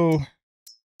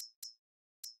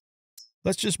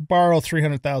just borrow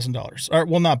 $300,000. Or,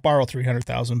 well, not borrow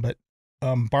 $300,000, but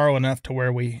borrow enough to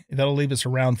where that'll leave us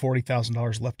around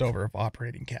 $40,000 left over of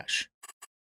operating cash.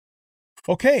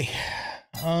 Okay,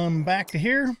 back to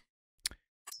here.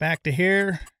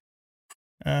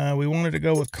 We wanted to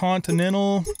go with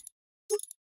Continental.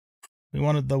 We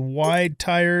wanted the wide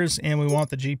tires, and we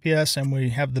want the GPS, and we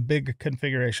have the big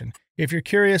configuration. If you're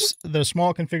curious, the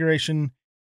small configuration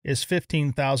is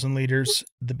 15,000 liters.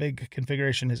 The big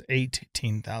configuration is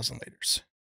 18,000 liters.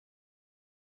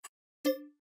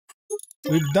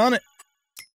 We've done it.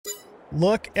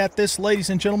 Look at this, ladies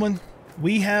and gentlemen.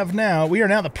 We are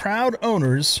now the proud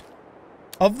owners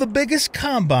of the biggest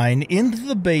combine in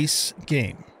the base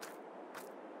game.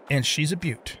 And she's a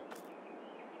beaut.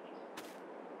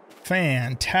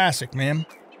 Fantastic, man.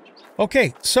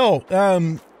 Okay, so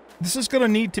this is going to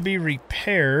need to be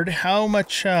repaired. How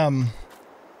much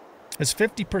is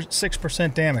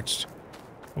 56% damaged?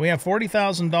 We have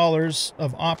 $40,000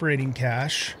 of operating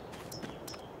cash.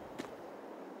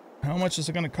 How much is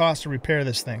it going to cost to repair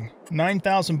this thing?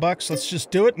 $9,000. Let's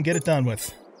just do it and get it done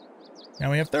with.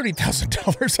 Now we have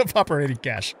 $30,000 of operating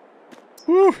cash.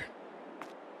 Whew.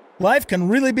 Life can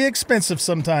really be expensive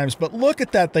sometimes, but look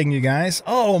at that thing, you guys.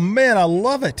 Oh, man, I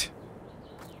love it.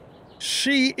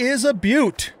 She is a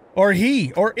beaut. Or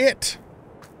he, or it.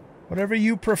 Whatever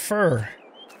you prefer.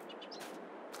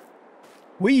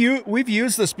 We've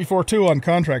used this before, too, on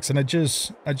contracts, and I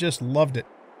just loved it.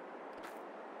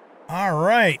 All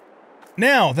right.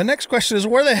 Now, the next question is,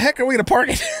 where the heck are we going to park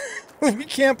it? We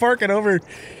can't park it over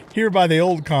here by the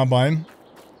old combine.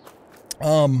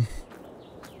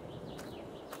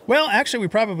 Well, actually, we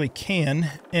probably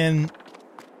can, and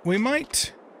we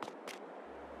could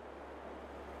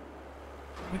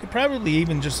probably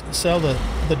even just sell the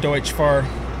Deutschfahr.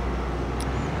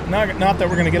 Not that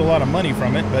we're going to get a lot of money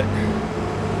from it, but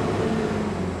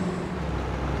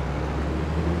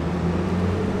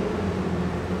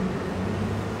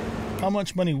how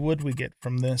much money would we get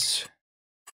from this?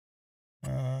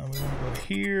 We're going to go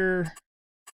here.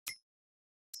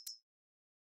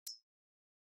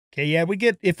 Okay, yeah,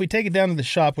 if we take it down to the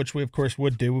shop, which we of course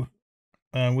would do,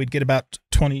 we'd get about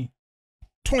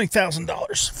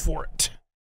 $20,000 for it.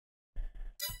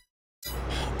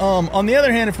 On the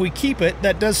other hand, if we keep it,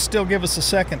 that does still give us a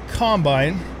second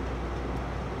combine.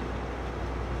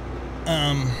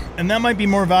 And that might be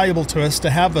more valuable to us to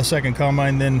have a second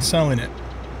combine than selling it.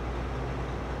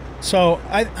 So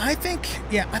I think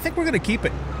we're going to keep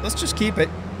it. Let's just keep it.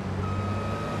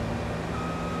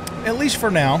 At least for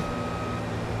now.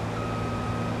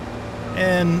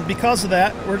 And because of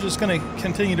that, we're just going to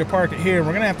continue to park it here.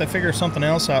 We're going to have to figure something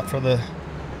else out for the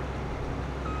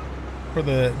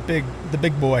big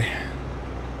boy.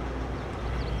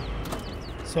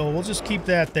 So we'll just keep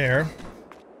that there.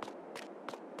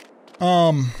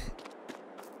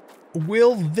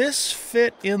 Will this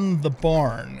fit in the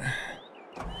barn?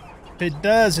 If it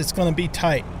does, it's going to be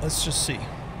tight. Let's just see.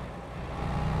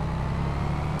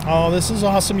 Oh, this is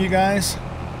awesome, you guys.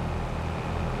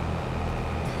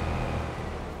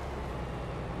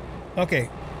 Okay.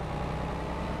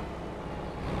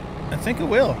 I think it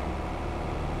will.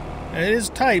 It is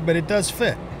tight, but it does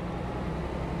fit.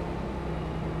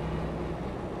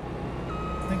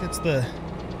 I think it's the...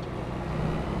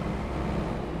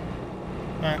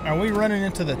 are we running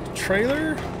into the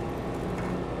trailer?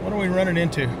 What are we running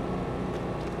into?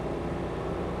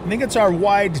 I think it's our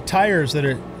wide tires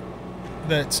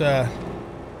that's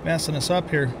messing us up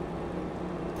here.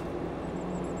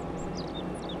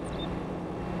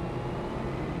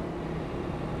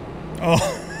 Oh,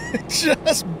 It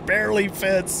just barely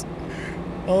fits.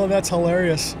 Oh, that's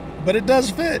hilarious. But it does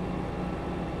fit.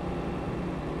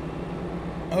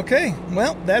 Okay,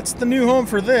 well, that's the new home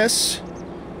for this.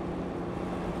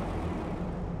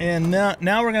 And now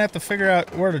we're going to have to figure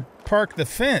out where to park the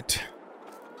Fint.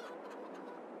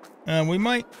 We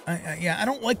might... yeah, I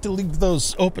don't like to leave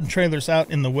those open trailers out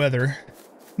in the weather.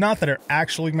 Not that it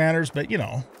actually matters, but, you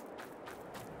know.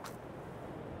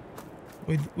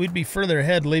 We'd be further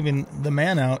ahead leaving the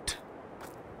man out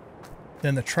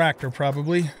than the tractor,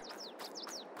 probably.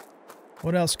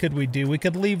 What else could we do? We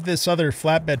could leave this other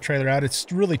flatbed trailer out. It's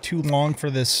really too long for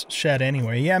this shed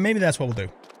anyway. Yeah, maybe that's what we'll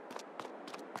do.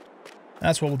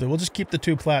 That's what we'll do. We'll just keep the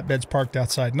two flatbeds parked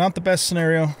outside. Not the best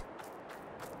scenario.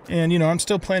 And, you know, I'm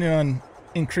still planning on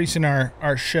increasing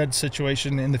our shed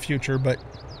situation in the future, but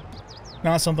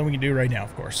not something we can do right now,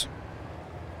 of course.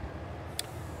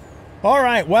 All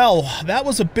right, well, that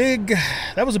was a big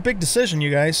decision,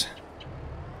 you guys.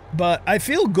 But I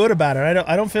feel good about it.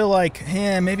 I don't feel like,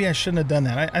 maybe I shouldn't have done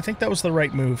that. I think that was the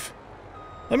right move.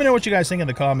 Let me know what you guys think in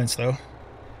the comments, though.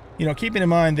 You know, keeping in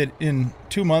mind that in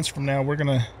 2 months from now, we're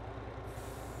going to,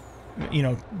 you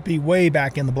know, be way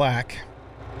back in the black.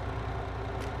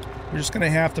 We're just going to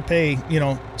have to pay, you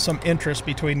know, some interest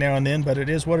between now and then, but it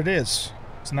is what it is.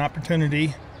 It's an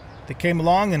opportunity that came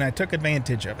along, and I took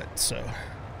advantage of it, so...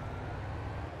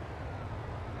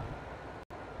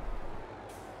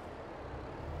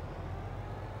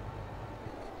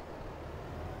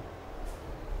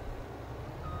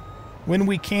 When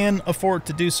we can afford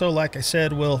to do so, like I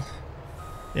said, we'll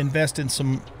invest in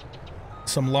some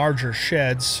larger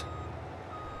sheds,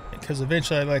 because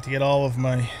eventually I'd like to get all of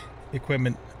my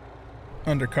equipment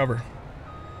under cover.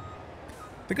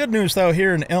 The good news, though,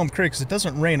 here in Elm Creek is it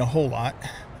doesn't rain a whole lot.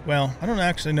 Well, I don't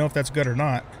actually know if that's good or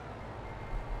not,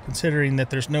 considering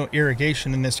that there's no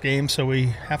irrigation in this game, so we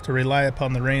have to rely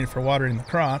upon the rain for watering the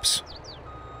crops.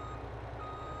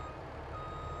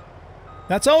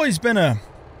 That's always been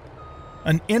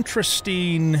an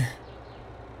interesting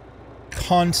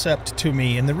concept to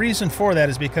me, and the reason for that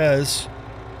is because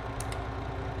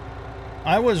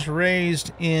I was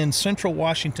raised in central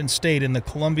Washington State in the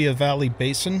Columbia Valley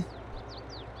Basin,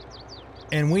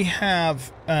 and we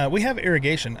have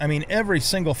irrigation. I mean, every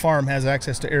single farm has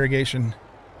access to irrigation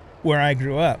where I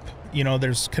grew up. You know,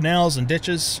 there's canals and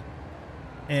ditches,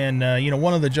 and you know,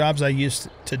 one of the jobs I used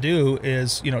to do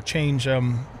is, you know, change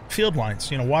field lines,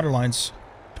 you know, water lines,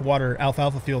 to water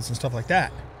alfalfa fields and stuff like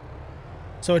that.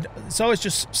 So it's always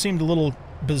just seemed a little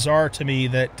bizarre to me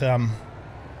that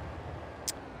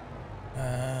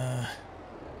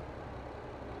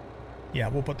yeah,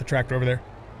 we'll put the tractor over there.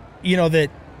 You know, that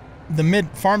the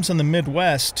farms in the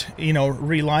Midwest, you know,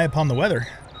 rely upon the weather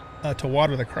to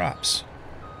water the crops,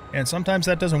 and sometimes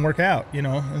that doesn't work out, you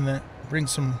know, and that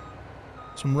brings some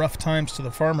rough times to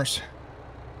the farmers.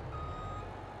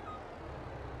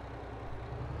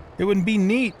 It would be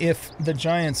neat if the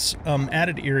Giants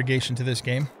added irrigation to this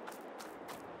game,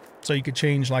 so you could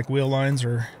change like wheel lines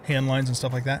or hand lines and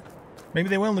stuff like that. Maybe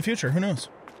they will in the future. Who knows?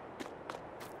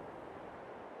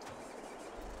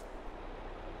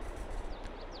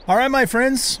 All right, my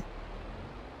friends.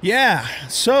 Yeah.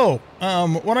 So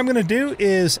what I'm going to do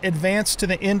is advance to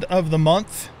the end of the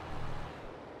month,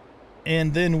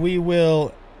 and then we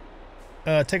will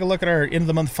take a look at our end of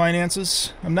the month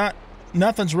finances.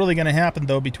 Nothing's really going to happen,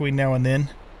 though, between now and then.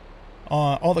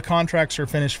 All the contracts are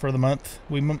finished for the month.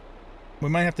 We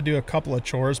might have to do a couple of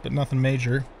chores, but nothing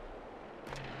major.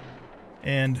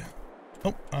 And...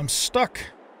 oh, I'm stuck.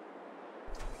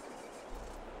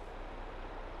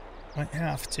 Might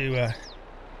have to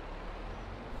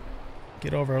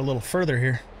get over a little further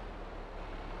here.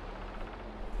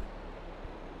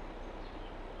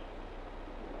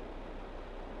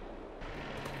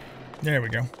 There we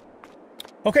go.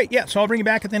 Okay, yeah, so I'll bring you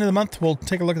back at the end of the month. We'll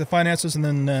take a look at the finances, and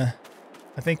then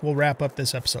I think we'll wrap up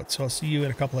this episode. So I'll see you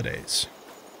in a couple of days.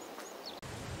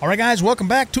 All right, guys, welcome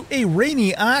back to a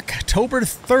rainy October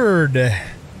 3rd.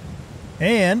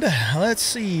 And let's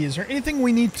see, is there anything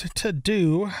we need to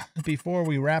do before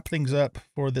we wrap things up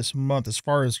for this month as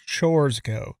far as chores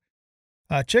go?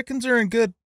 Chickens are in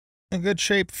good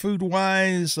shape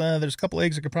food-wise. There's a couple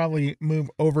eggs I could probably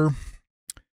move over.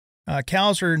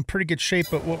 Cows are in pretty good shape,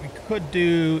 but what we could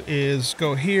do is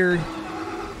go here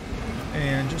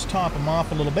and just top them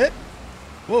off a little bit.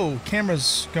 Whoa,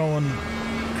 camera's going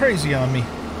crazy on me.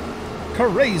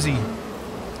 Crazy.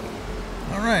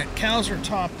 All right, cows are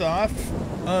topped off.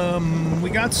 We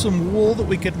got some wool that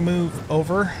we could move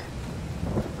over,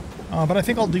 but I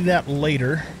think I'll do that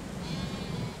later.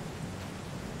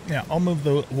 Yeah, I'll move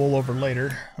the wool over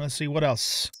later. Let's see, what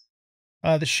else?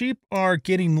 The sheep are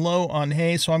getting low on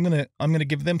hay, so I'm gonna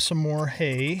give them some more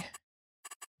hay.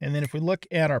 And then if we look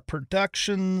at our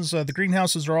productions, the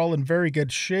greenhouses are all in very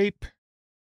good shape.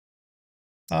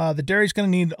 The dairy's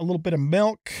going to need a little bit of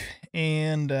milk,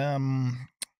 and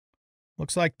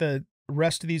looks like the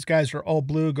rest of these guys are all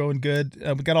blue, going good.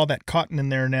 We got all that cotton in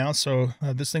there now, so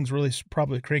this thing's really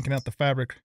probably cranking out the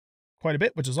fabric quite a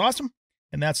bit, which is awesome.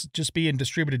 And that's just being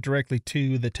distributed directly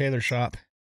to the tailor shop.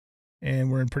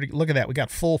 And we're in pretty, look at that, we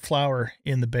got full flour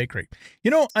in the bakery.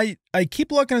 You know, I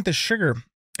keep looking at the sugar,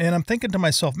 and I'm thinking to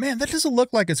myself, man, that doesn't look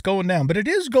like it's going down, but it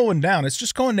is going down. It's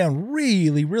just going down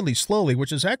really, really slowly,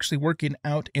 which is actually working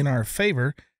out in our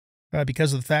favor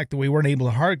because of the fact that we weren't able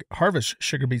to harvest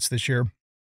sugar beets this year.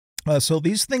 So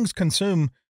these things consume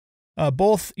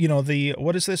both, you know, the,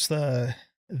 what is this? The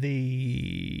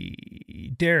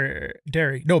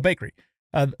bakery.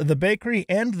 The bakery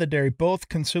and the dairy both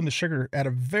consume the sugar at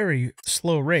a very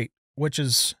slow rate, which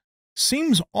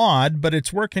seems odd, but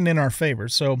it's working in our favor.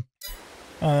 So,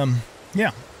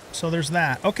 yeah, so there's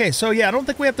that. Okay, so yeah, I don't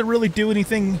think we have to really do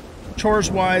anything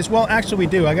chores-wise. Well, actually we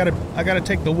do. I gotta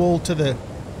take the wool to the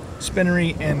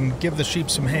spinnery and give the sheep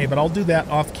some hay, but I'll do that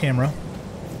off camera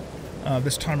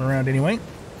this time around anyway.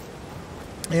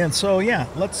 And so, yeah,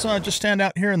 let's just stand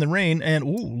out here in the rain and,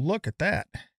 ooh, look at that.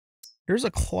 Here's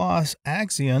a Claas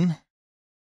Axion.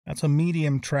 That's a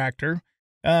medium tractor.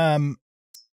 Oh,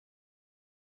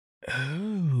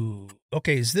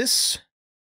 okay, is this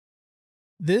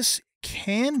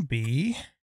can be,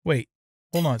 wait,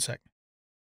 hold on a sec.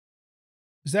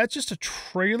 Is that just a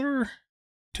trailer?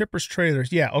 Tipper's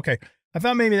trailers. Yeah, okay. I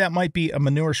thought maybe that might be a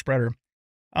manure spreader.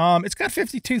 It's got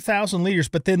 52,000 liters,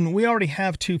 but then we already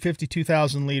have two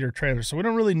 52,000 liter trailers, so we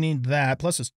don't really need that.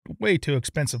 Plus, it's way too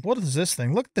expensive. What is this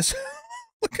thing? Look at this.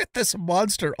 Look at this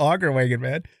monster auger wagon,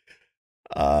 man.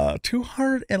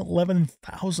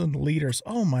 211,000 liters.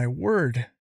 Oh, my word.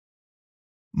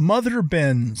 Mother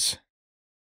bins.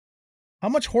 How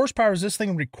much horsepower does this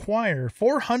thing require?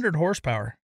 400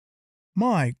 horsepower.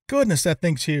 My goodness, that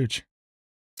thing's huge.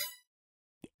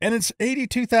 And it's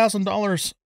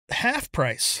 $82,000 half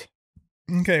price.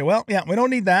 Okay, well, yeah, we don't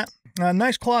need that.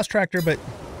 Nice Claas tractor, but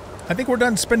I think we're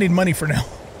done spending money for now.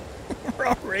 we're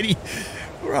already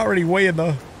way in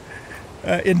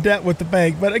debt with the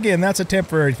bank. But again, that's a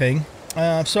temporary thing.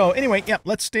 So anyway, yeah,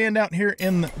 let's stand out here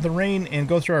in the rain and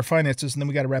go through our finances, and then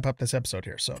we got to wrap up this episode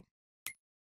here. So,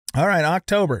 all right,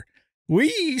 October.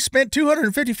 We spent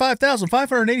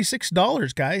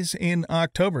 $255,586, guys, in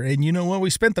October. And you know what? We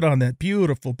spent it on that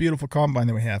beautiful, beautiful combine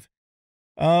that we have.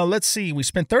 Let's see. We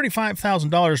spent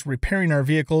 $35,000 repairing our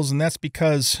vehicles, and that's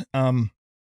because, I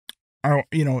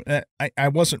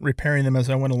wasn't repairing them as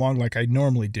I went along like I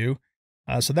normally do.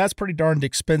 So that's pretty darned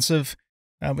expensive.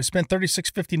 We spent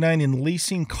 $36.59 in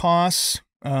leasing costs.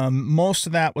 Most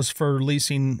of that was for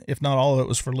leasing, if not all of it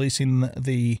was for leasing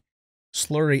the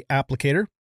slurry applicator.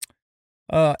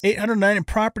 $809 in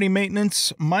property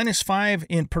maintenance, -$5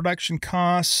 in production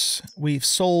costs. We've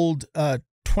sold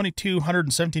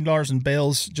 $2,217 in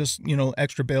bales, just, you know,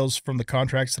 extra bales from the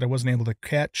contracts that I wasn't able to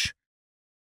catch.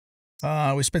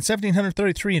 We spent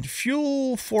 $1,733 in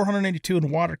fuel, $482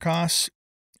 in water costs.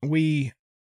 We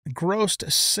grossed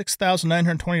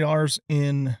 $6,920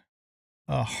 in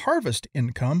harvest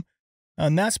income,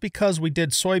 and that's because we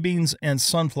did soybeans and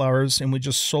sunflowers, and we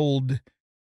just sold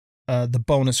the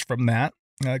bonus from that,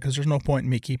 because there's no point in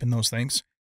me keeping those things.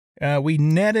 We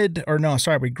grossed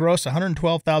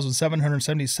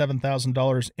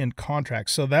 $112,777,000 in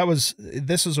contracts. So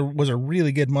this was a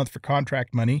really good month for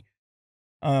contract money.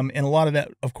 And a lot of that,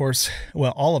 of course,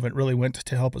 well, all of it really went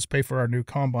to help us pay for our new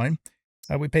combine.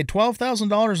 We paid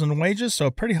 $12,000 in wages, so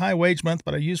a pretty high wage month,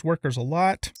 but I use workers a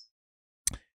lot.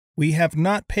 We have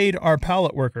not paid our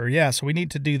pallet worker. Yeah, so we need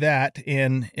to do that.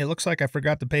 And it looks like I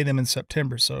forgot to pay them in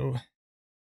September. So,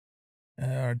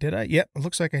 did I? Yep, it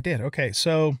looks like I did. Okay,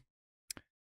 so,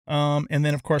 and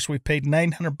then of course we paid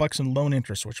 $900 in loan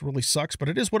interest, which really sucks, but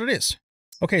it is what it is.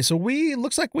 Okay, so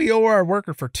looks like we owe our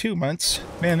worker for 2 months.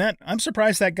 Man, I'm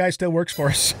surprised that guy still works for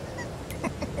us.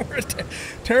 We're a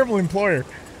terrible employer.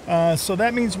 So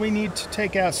that means we need to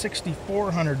take out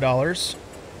 $6,400.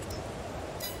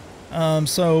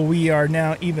 So we are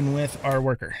now even with our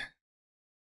worker.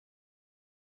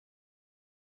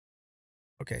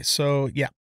 Okay, so yeah.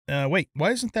 Wait,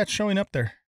 why isn't that showing up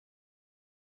there?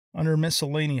 Under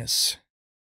miscellaneous.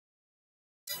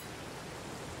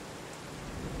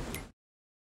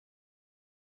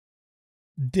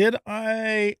 Did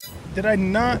I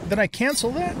cancel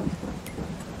that?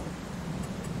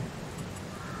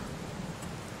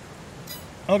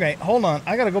 Okay, hold on.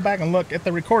 I gotta go back and look at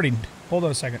the recording. Hold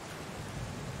on a second.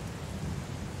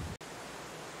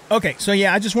 Okay, so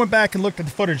yeah, I just went back and looked at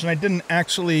the footage, and I didn't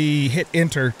actually hit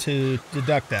enter to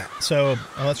deduct that. So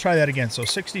let's try that again. So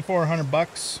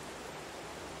 $6,400.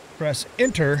 Press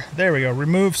enter. There we go.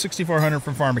 Remove 6,400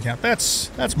 from farm account.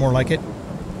 That's more like it.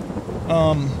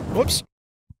 Whoops.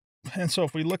 And so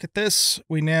if we look at this,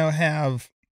 we now have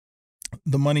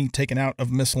the money taken out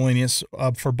of miscellaneous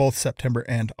for both September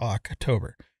and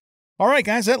October. All right,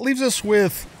 guys, that leaves us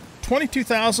with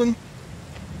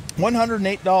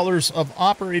 $22,108 of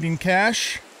operating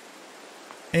cash.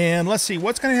 And let's see,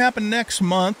 what's going to happen next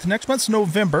month? Next month's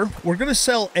November. We're going to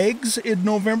sell eggs in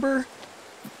November.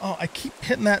 Oh, I keep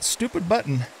hitting that stupid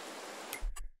button.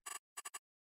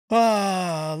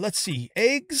 Let's see.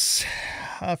 Eggs,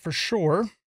 for sure.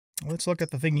 Let's look at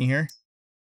the thingy here.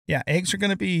 Yeah, eggs are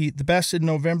going to be the best in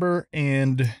November,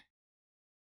 and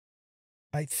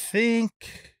I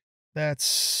think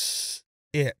that's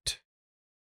it.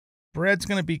 Bread's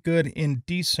going to be good in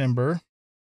December.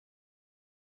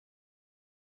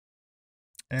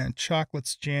 And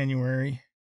chocolate's January.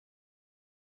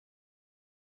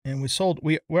 And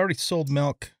we already sold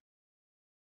milk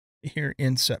here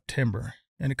in September.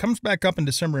 And it comes back up in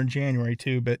December and January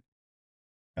too, but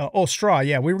oh, straw.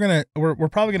 Yeah, we're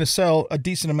probably gonna sell a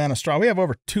decent amount of straw. We have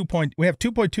over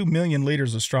 2.2 million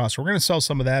liters of straw, so we're gonna sell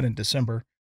some of that in December.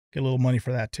 Get a little money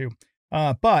for that too.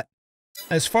 But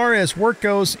as far as work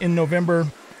goes in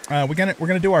November, we're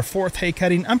gonna do our 4th hay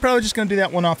cutting. I'm probably just gonna do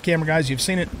that one off camera, guys. You've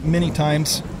seen it many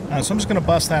times, so I'm just gonna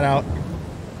bust that out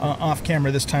off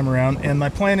camera this time around. And my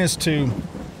plan is to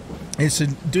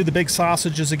do the big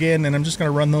sausages again, and I'm just gonna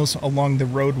run those along the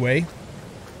roadway.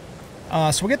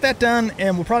 So we'll get that done,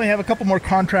 and we'll probably have a couple more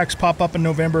contracts pop up in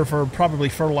November for probably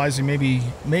fertilizing,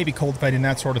 maybe cultivating,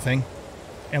 that sort of thing.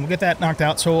 And we'll get that knocked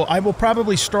out. So I will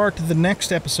probably start the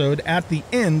next episode at the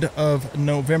end of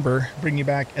November, bring you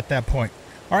back at that point.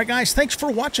 All right, guys, thanks for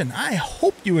watching. I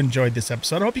hope you enjoyed this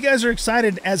episode. I hope you guys are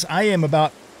excited as I am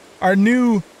about our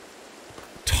new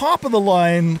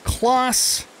top-of-the-line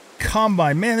Claas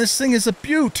combine. Man, this thing is a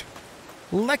beaut.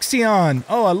 Lexion.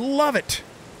 Oh, I love it.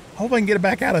 Hope I can get it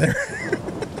back out of there.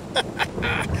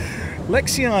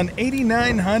 Lexion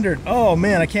 8900. Oh,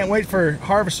 man, I can't wait for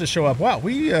harvest to show up. Wow,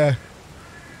 we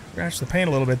scratched the paint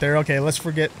a little bit there. Okay, let's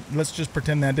just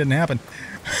pretend that didn't happen.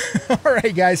 All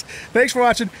right, guys. Thanks for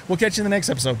watching. We'll catch you in the next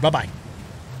episode. Bye-bye.